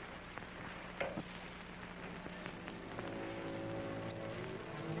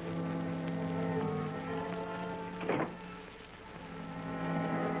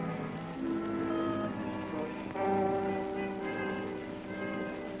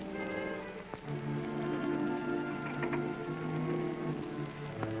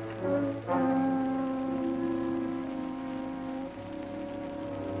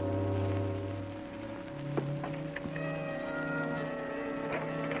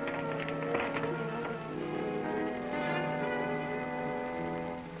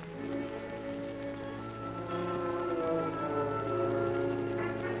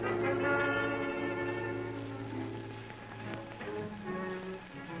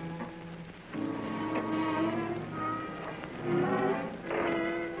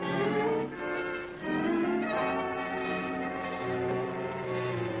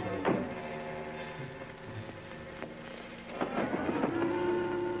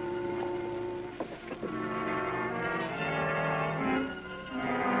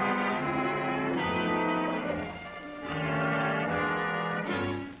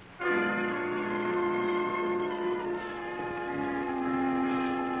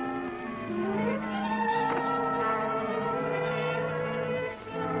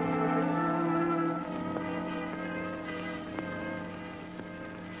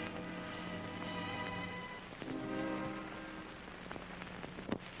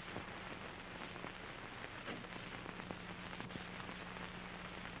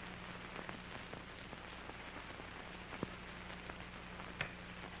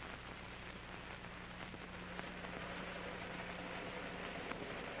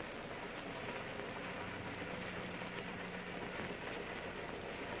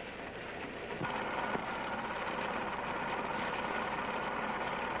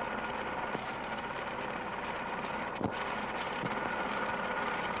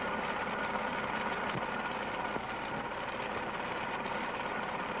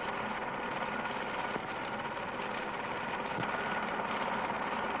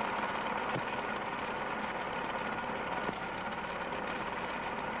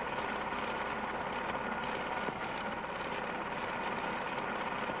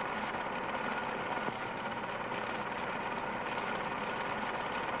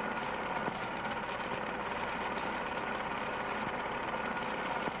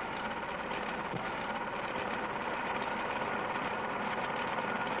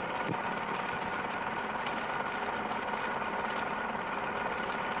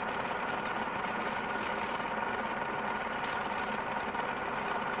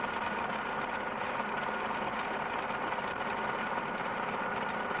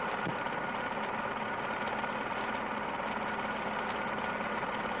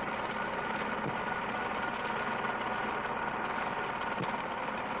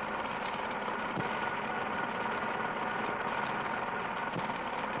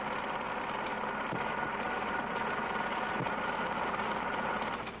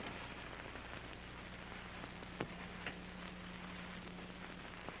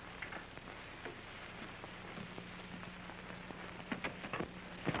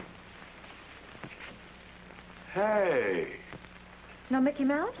 Hey, No Mickey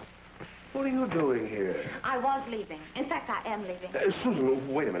Mouse? what are you doing here? I was leaving. In fact, I am leaving.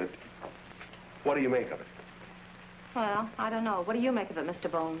 Susan, wait a minute. What do you make of it? Well, I don't know. What do you make of it, Mr.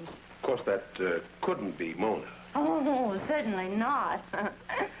 Bones? Of course, that couldn't be Mona. Oh, certainly not.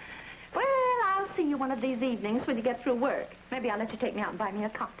 Well, I'll see you one of these evenings when you get through work. Maybe I'll let you take me out and buy me a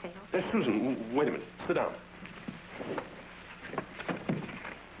cocktail. Susan, wait a minute. Sit down.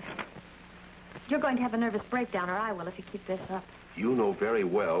 You're going to have a nervous breakdown, or I will if you keep this up. You know very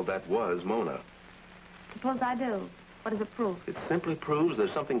well that was Mona. Suppose I do. What does it prove? It simply proves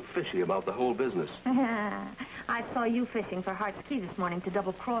there's something fishy about the whole business. I saw you fishing for Hart's Key this morning to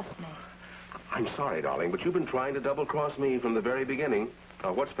double-cross me. I'm sorry, darling, but you've been trying to double-cross me from the very beginning.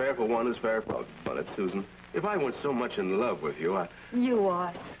 What's fair for one is fair for... But it's Susan. If I weren't so much in love with you, You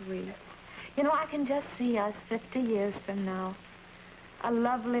are sweet. You know, I can just see us 50 years from now. A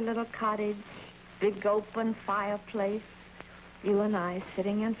lovely little cottage, big open fireplace. You and I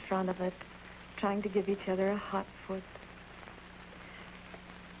sitting in front of it, trying to give each other a hot foot.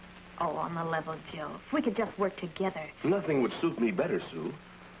 Oh, on the level, Joe. If we could just work together. Nothing would suit me better, Sue.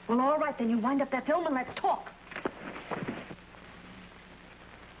 Well, all right, then you wind up that film and let's talk.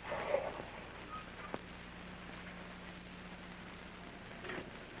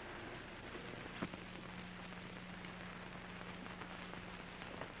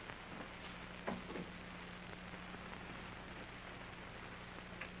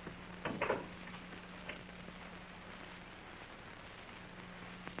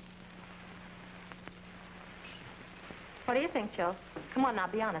 What do you think, Joe? Come on now,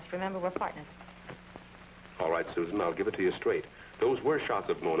 be honest. Remember, we're partners. All right, Susan, I'll give it to you straight. Those were shots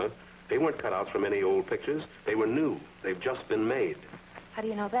of Mona. They weren't cutouts from any old pictures. They were new. They've just been made. How do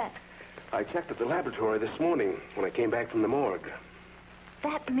you know that? I checked at the laboratory this morning when I came back from the morgue.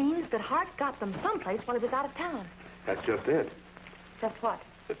 That means that Hart got them someplace while he was out of town. That's just it. That's what?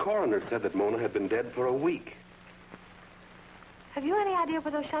 The coroner said that Mona had been dead for a week. Have you any idea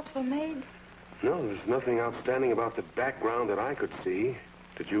where those shots were made? No, there's nothing outstanding about the background that I could see.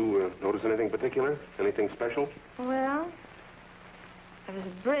 Did you notice anything particular? Anything special? Well, there was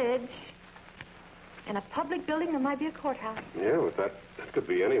a bridge in a public building that might be a courthouse. Yeah, but that could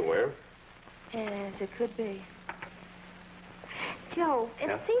be anywhere. Yes, it could be. Joe, it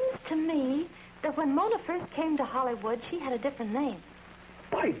Yeah? seems to me that when Mona first came to Hollywood, she had a different name.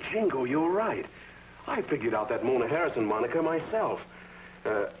 By jingo, you're right. I figured out that Mona Harrison moniker myself.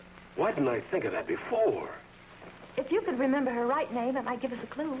 Why didn't I think of that before? If you could remember her right name, it might give us a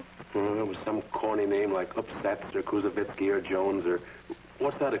clue. It was some corny name like Upsets or Kuzovitsky or Jones or...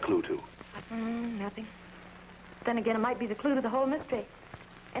 What's that a clue to? Nothing. Then again, it might be the clue to the whole mystery.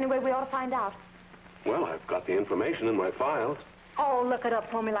 Anyway, we ought to find out. Well, I've got the information in my files. Oh, look it up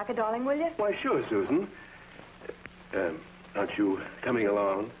for me like a darling, will you? Why, sure, Susan. Aren't you coming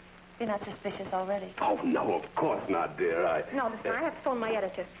along? You're not suspicious already. Oh, no, of course not, dear. No, listen, I have to phone my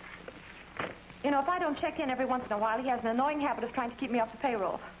editor. You know, if I don't check in every once in a while, he has an annoying habit of trying to keep me off the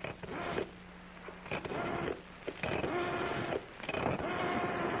payroll.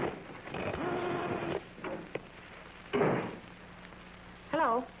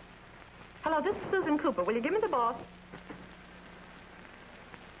 Hello? Hello, this is Susan Cooper. Will you give me the boss?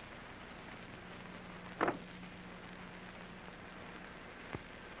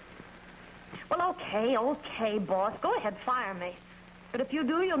 Well, okay, boss. Go ahead, fire me. But if you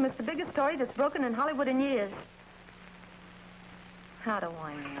do, you'll miss the biggest story that's broken in Hollywood in years. How do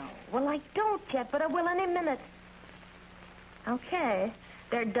I know? Well, I don't yet, but I will any minute. Okay.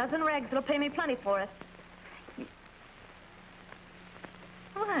 There are a dozen rags that'll pay me plenty for it.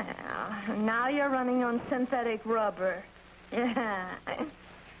 Well, now you're running on synthetic rubber. Yeah.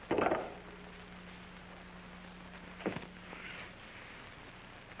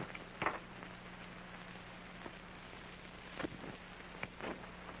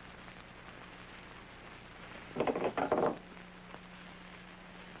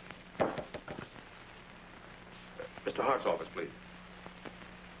 Mr. Hart's office, please.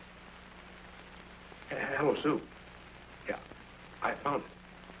 Hello, Sue. Yeah, I found it.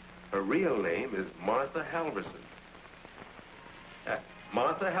 Her real name is Martha Halverson.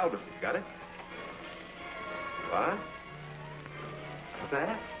 Martha Halverson, got it? What? What's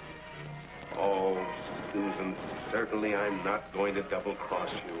that? Oh, Susan, certainly I'm not going to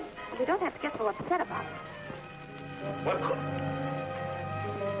double-cross you. You don't have to get so upset about it. What?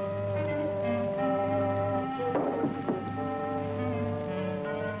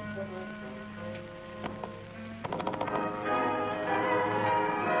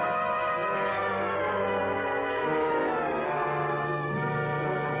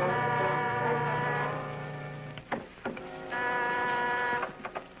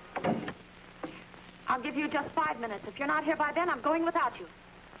 I'll give you just 5 minutes. If you're not here by then, I'm going without you.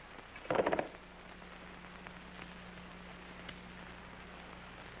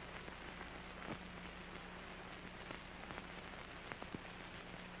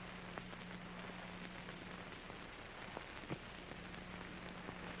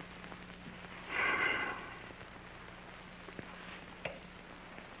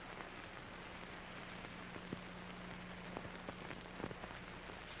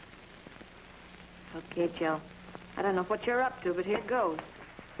 Okay, Joe. I don't know what you're up to, but here goes.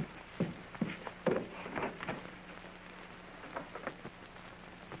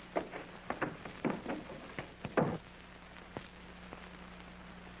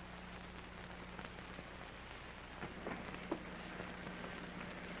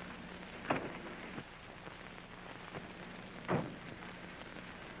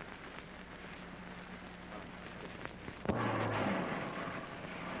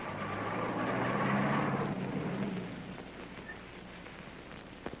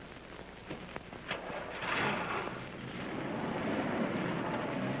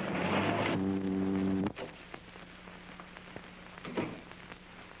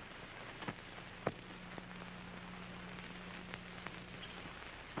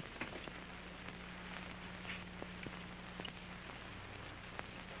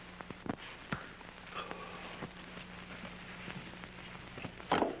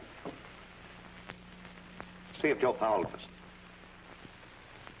 See if Joe Powell is.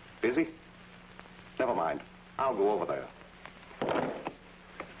 Busy? Never mind. I'll go over there.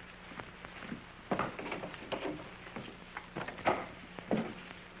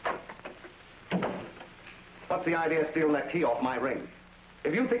 What's the idea of stealing that key off my ring?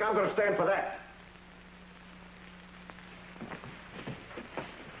 If you think I'm going to stand for that...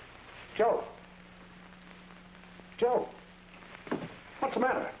 Joe. Joe. What's the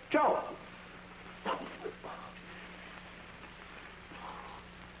matter? Joe.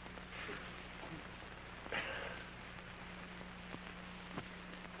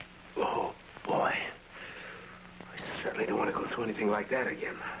 Oh, boy. I certainly don't want to go through anything like that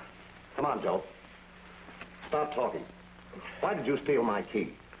again. Come on, Joe. Stop talking. Why did you steal my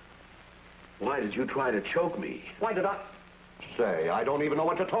key? Why did you try to choke me? Why did I... Say, I don't even know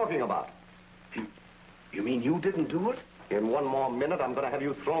what you're talking about. You mean you didn't do it? In one more minute, I'm going to have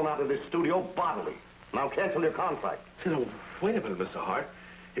you thrown out of this studio bodily. Now cancel your contract. No, wait a minute, Mr. Hart.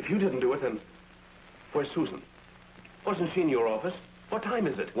 If you didn't do it, then... Where's Susan? Wasn't she in your office? What time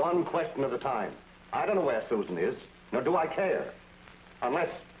is it? One question at a time. I don't know where Susan is, nor do I care. Unless...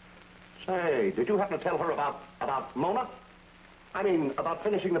 Say, did you happen to tell her about Mona? I mean, about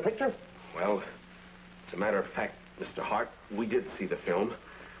finishing the picture? Well, as a matter of fact, Mr. Hart, we did see the film.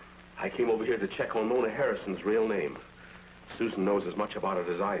 I came over here to check on Mona Harrison's real name. Susan knows as much about it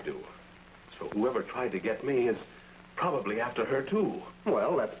as I do. So whoever tried to get me is probably after her, too.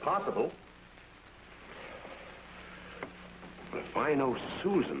 Well, that's possible. But if I know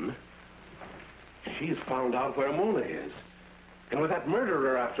Susan, she's found out where Mona is. And with that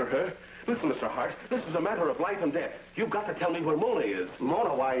murderer after her... Listen, Mr. Hart, this is a matter of life and death. You've got to tell me where Mona is.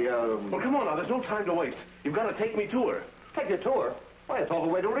 Mona, why, Well, come on now, there's no time to waste. You've got to take me to her. Take you to her? Why, it's all the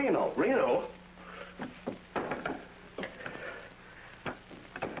way to Reno. Reno?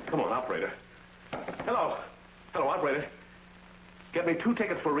 Come on, operator. Hello. Hello, operator. Get me 2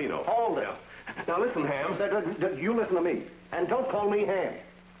 tickets for Reno. Hold it. Now, listen, Ham. You listen to me. And don't call me Ham.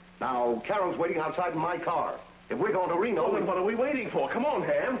 Now, Carol's waiting outside in my car. If we're going to Reno... Well, then what are we waiting for? Come on,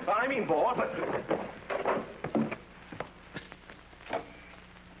 Ham. I mean, boss.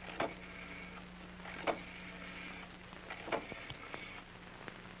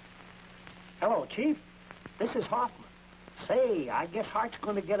 Hello, Chief. This is Hoffman. Say, I guess Hart's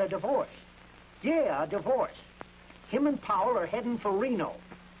going to get a divorce. Yeah, a divorce. Him and Powell are heading for Reno.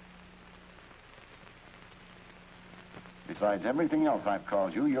 Besides everything else I've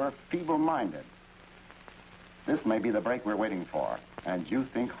called you, you're feeble-minded. This may be the break we're waiting for. And you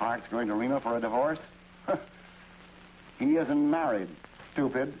think Hart's going to Reno for a divorce? He isn't married,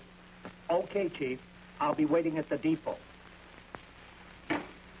 stupid. Okay, Chief. I'll be waiting at the depot.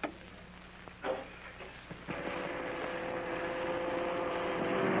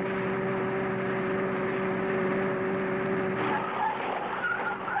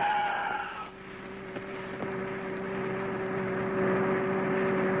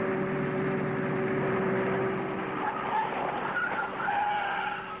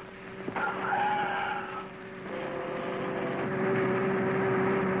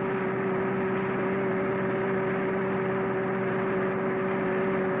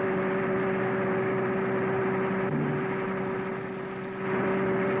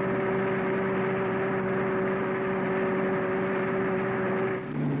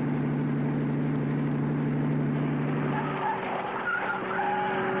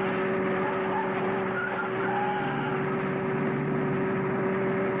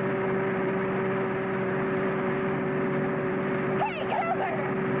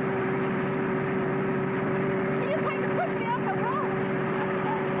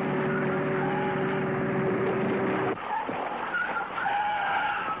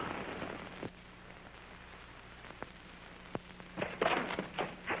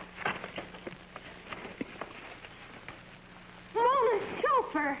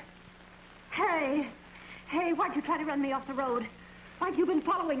 Hey. Hey, why'd you try to run me off the road? Why'd you been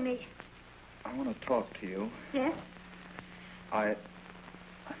following me? I want to talk to you. Yes? I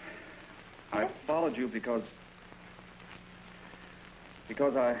followed you because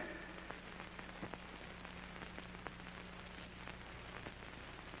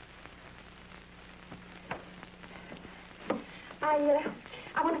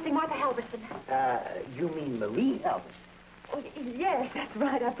I want to see Martha Halverson. You mean Marie Elvis? Oh, yes, that's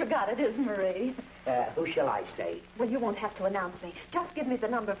right. I forgot it is Marie. Who shall I say? Well, you won't have to announce me. Just give me the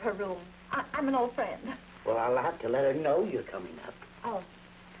number of her room. I'm an old friend. Well, I'll have to let her know you're coming up. Oh.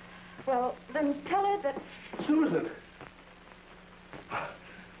 Well, then tell her that... Susan!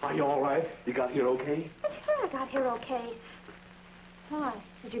 Are you all right? You got here okay? Well, sure, I got here okay. Why?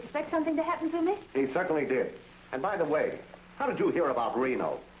 Did you expect something to happen to me? He certainly did. And by the way, how did you hear about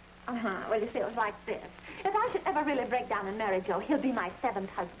Reno? Well, you see, it was like this. If I should ever really break down and marry Joe, he'll be my 7th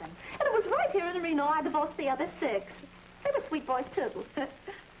husband. And it was right here in Reno I divorced the other 6. They were sweet boys, too.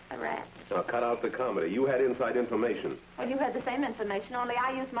 A rat. Now, cut out the comedy. You had inside information. Well, you had the same information, only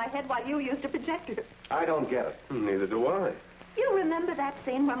I used my head while you used a projector. I don't get it. Neither do I. You remember that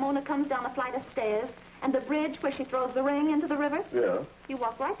scene where Mona comes down a flight of stairs and the bridge where she throws the ring into the river? Yeah. You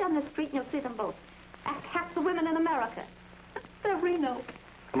walk right down the street and you'll see them both. Ask half the women in America. They're Reno.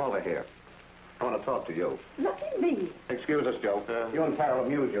 Come over here. I want to talk to you. Look at me. Excuse us, Joe. You and Farrell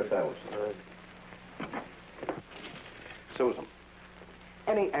amuse yourselves. Susan,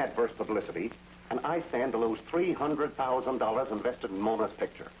 any adverse publicity, and I stand to lose $300,000 invested in Mona's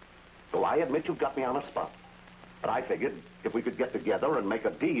picture. So I admit you've got me on a spot. But I figured if we could get together and make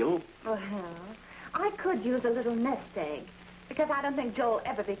a deal... Well, I could use a little nest egg, because I don't think Joe will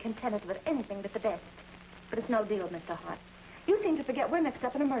ever be contented with anything but the best. But it's no deal, Mr. Hart. You seem to forget we're mixed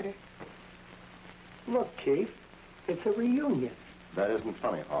up in a murder. Look, Chief, it's a reunion. That isn't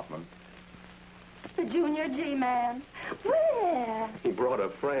funny, Hoffman. The Junior G-Man. Where? He brought a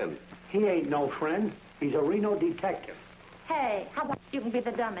friend. He ain't no friend. He's a Reno detective. Hey, how about you can be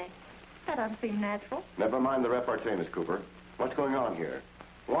the dummy? That doesn't seem natural. Never mind the repartee, Miss Cooper. What's going on here?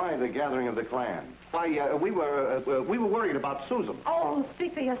 Why the gathering of the clan? Why, we were worried about Susan. Oh,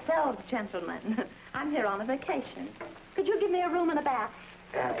 speak for yourselves, gentlemen. I'm here on a vacation. Could you give me a room and a bath?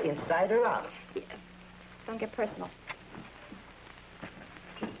 Inside or out? Yeah. Don't get personal.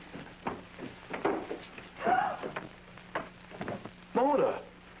 Mona!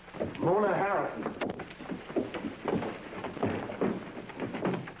 Mona Harrison.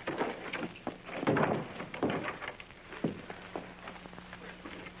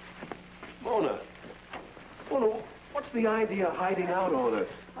 Mona, what's the idea of hiding out on us?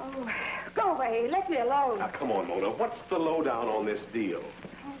 Oh, go away. Let me alone. Now, come on, Mona. What's the lowdown on this deal?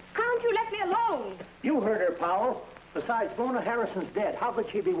 Can't you let me alone? You heard her, Powell. Besides, Mona Harrison's dead. How could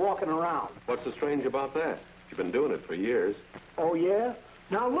she be walking around? What's so strange about that? You've been doing it for years. Oh, yeah?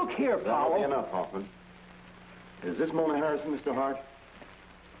 Now, look here, Powell. That'll be enough, Hoffman. Is this Mona Harrison, Mr. Hart?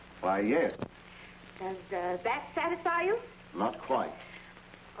 Why, yes. Does that satisfy you? Not quite.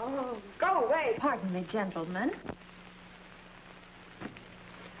 Oh, go away. Pardon me, gentlemen.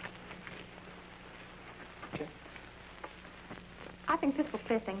 I think this will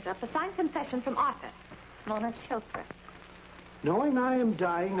clear things up. A signed confession from Arthur, Mona's chauffeur. Knowing I am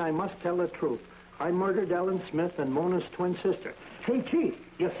dying, I must tell the truth. I murdered Ellen Smith and Mona's twin sister. Hey, Chief,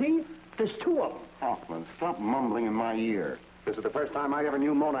 you see? There's 2 of them. Hoffman, stop mumbling in my ear. This is the first time I ever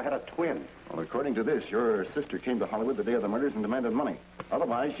knew Mona had a twin. Well, according to this, your sister came to Hollywood the day of the murders and demanded money.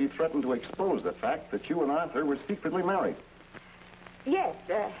 Otherwise, she threatened to expose the fact that you and Arthur were secretly married. Yes,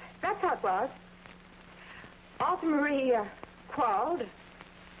 that's how it was. Arthur Marie quarreled.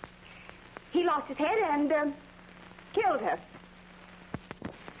 He lost his head and killed her.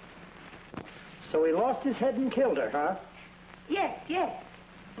 So he lost his head and killed her, huh? Yes, yes.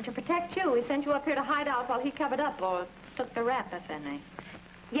 And to protect you, he sent you up here to hide out while he covered up or took the rap, if any.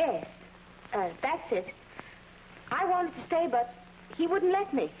 Yes, that's it. I wanted to stay, but he wouldn't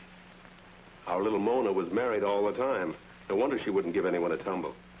let me. Our little Mona was married all the time. No wonder she wouldn't give anyone a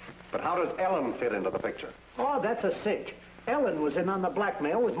tumble. But how does Ellen fit into the picture? Oh, that's a cinch. Ellen was in on the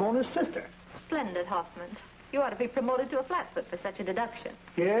blackmail with Mona's sister. Splendid, Hoffman. You ought to be promoted to a flatfoot for such a deduction.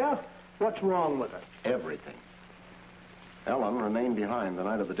 Yeah? What's wrong with it? Everything. Ellen remained behind the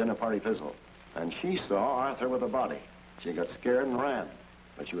night of the dinner party fizzle, and she saw Arthur with a body. She got scared and ran,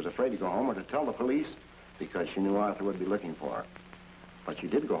 but she was afraid to go home or to tell the police because she knew Arthur would be looking for her. But she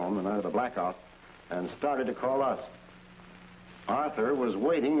did go home the night of the blackout and started to call us. Arthur was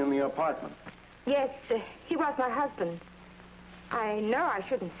waiting in the apartment. Yes, he was my husband. I know I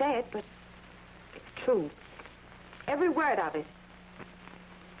shouldn't say it, but it's true. Every word of it.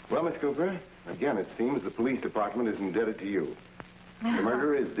 Well, Miss Cooper, Again, it seems the police department is indebted to you. The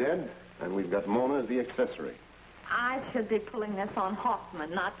murderer is dead, and we've got Mona as the accessory. I should be pulling this on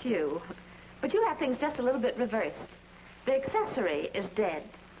Hoffman, not you. But you have things just a little bit reversed. The accessory is dead.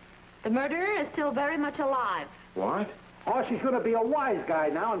 The murderer is still very much alive. What? Oh, she's going to be a wise guy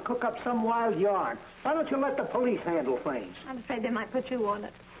now and cook up some wild yarn. Why don't you let the police handle things? I'm afraid they might put you on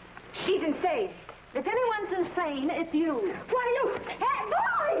it. She's insane. If anyone's insane, it's you. Why, you... Hey,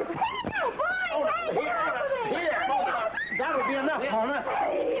 boys! Hey, now, boys! Here, Mona. That'll be enough, Mona.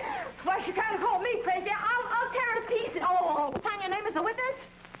 Well, she kind of called me crazy. I'll tear her to pieces. Oh, sign your name as a witness?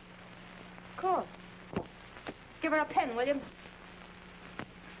 Of course. Give her a pen, will you?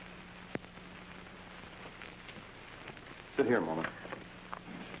 Sit here, Mona.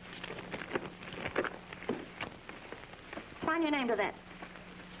 Sign your name to that.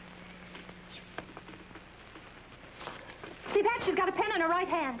 See that? She's got a pen in her right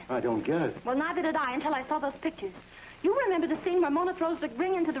hand. I don't get it. Well, neither did I until I saw those pictures. You remember the scene where Mona throws the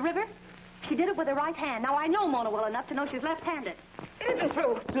ring into the river? She did it with her right hand. Now, I know Mona well enough to know she's left-handed. It isn't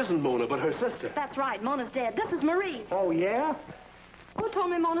true. It isn't Mona, but her sister. That's right. Mona's dead. This is Marie. Oh, yeah? Who told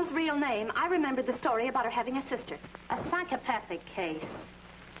me Mona's real name? I remembered the story about her having a sister. A psychopathic case.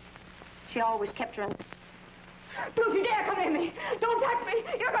 She always kept her in... Don't you dare come near me! Don't touch me!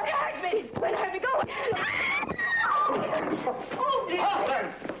 You're going to hurt me! Where let me go! Oh, dear!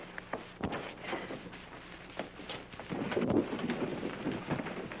 Hoffman!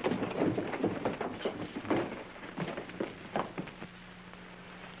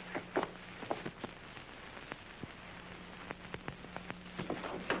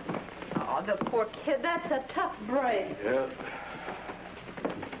 Oh, the poor kid. That's a tough break. Yeah.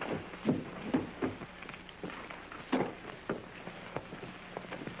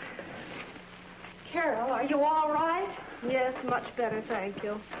 Carol, are you all right? Yes, much better, thank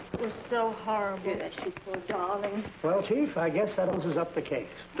you. It was so horrible. Yes, you poor darling. Well, Chief, I guess that closes up the case.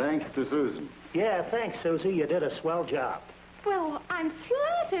 Thanks to Susan. Yeah, thanks, Susie. You did a swell job. Well, I'm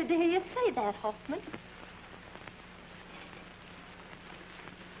flattered to hear you say that, Hoffman.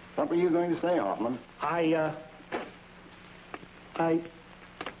 What were you going to say, Hoffman? I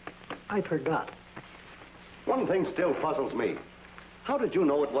forgot. One thing still puzzles me. How did you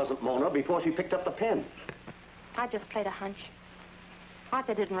know it wasn't Mona before she picked up the pen? I just played a hunch.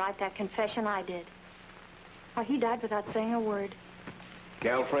 Arthur didn't write that confession. I did. Why, he died without saying a word.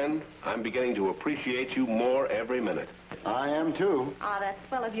 Girlfriend, I'm beginning to appreciate you more every minute. I am, too. Ah, that's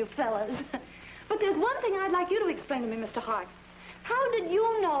swell of you fellas. But there's one thing I'd like you to explain to me, Mr. Hart. How did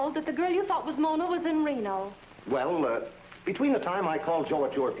you know that the girl you thought was Mona was in Reno? Well, between the time I called Joe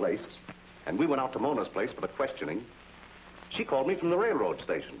at your place and we went out to Mona's place for the questioning, she called me from the railroad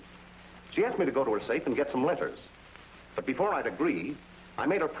station. She asked me to go to her safe and get some letters. But before I'd agree, I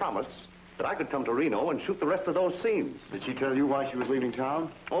made her promise that I could come to Reno and shoot the rest of those scenes. Did she tell you why she was leaving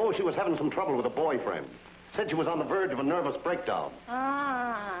town? Oh, she was having some trouble with a boyfriend. Said she was on the verge of a nervous breakdown.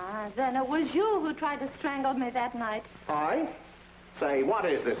 Ah, then it was you who tried to strangle me that night. I? Say, what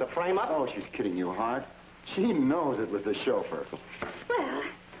is this, a frame-up? Oh, she's kidding you, Hart. She knows it was the chauffeur. Well,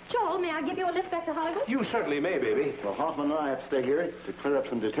 Joel, may I give you a lift back to Hollywood? You certainly may, baby. Well, Hoffman and I have to stay here to clear up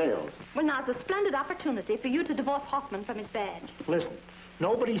some details. Well, now, it's a splendid opportunity for you to divorce Hoffman from his badge. Listen,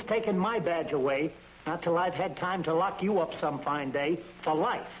 nobody's taken my badge away, not till I've had time to lock you up some fine day for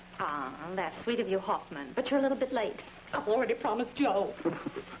life. Ah, that's sweet of you, Hoffman, but you're a little bit late. I've already promised Joe.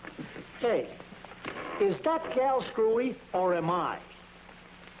 Hey, is that gal screwy, or am I?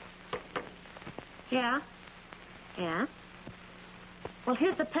 Yeah? Yeah? Well,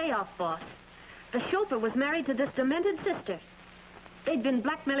 here's the payoff, boss. The chauffeur was married to this demented sister. They'd been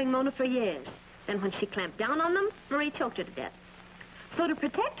blackmailing Mona for years. Then when she clamped down on them, Marie choked her to death. So to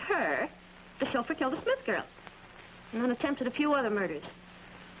protect her, the chauffeur killed the Smith girl. And then attempted a few other murders.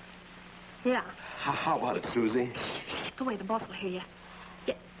 Yeah. How about it, Susie? Shh, go away, the boss will hear you.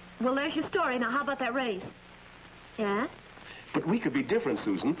 Yeah. Well, there's your story. Now, how about that raise? Yeah? But we could be different,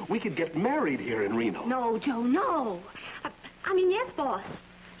 Susan. We could get married here in Reno. No, Joe, no. I mean, yes, boss.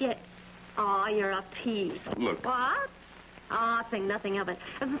 Yeah. Oh, you're a piece. Look. What? Oh, think nothing of it.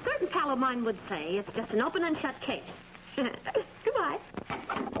 As a certain pal of mine would say, it's just an open and shut case. Goodbye.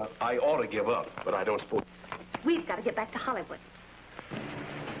 I ought to give up, but I don't suppose... We've got to get back to Hollywood.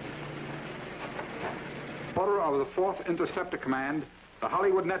 Order of the 4th Interceptor Command, the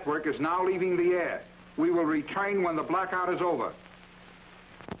Hollywood Network is now leaving the air. We will retrain when the blackout is over.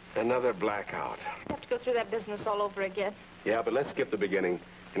 Another blackout. We have to go through that business all over again. Yeah, but let's skip the beginning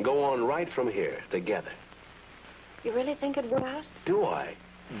and go on right from here, together. You really think it'd work out? Do I?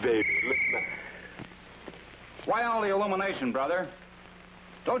 Baby, listen. Why all the illumination, brother?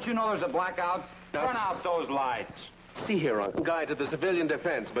 Don't you know there's a blackout? Turn out those lights. See here, Uncle. Guy to the civilian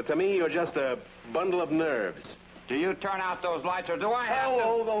defense, but to me, you're just a bundle of nerves. Do you turn out those lights, or do I have to?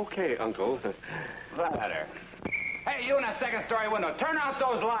 Oh, okay, Uncle. Better. Hey, you in that second-story window, turn out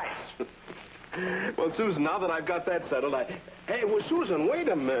those lights. Well, Susan, now that I've got that settled, Hey, well, Susan, wait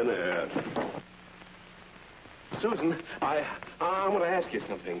a minute. Susan, I want to ask you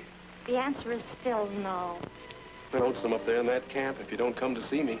something. The answer is still no. Lonesome up there in that camp if you don't come to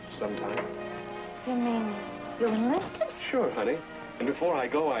see me sometime. You mean you enlisted? Sure, honey. And before I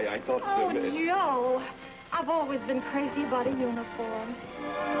go, I thought... Oh, Joe, I've always been crazy about a uniform.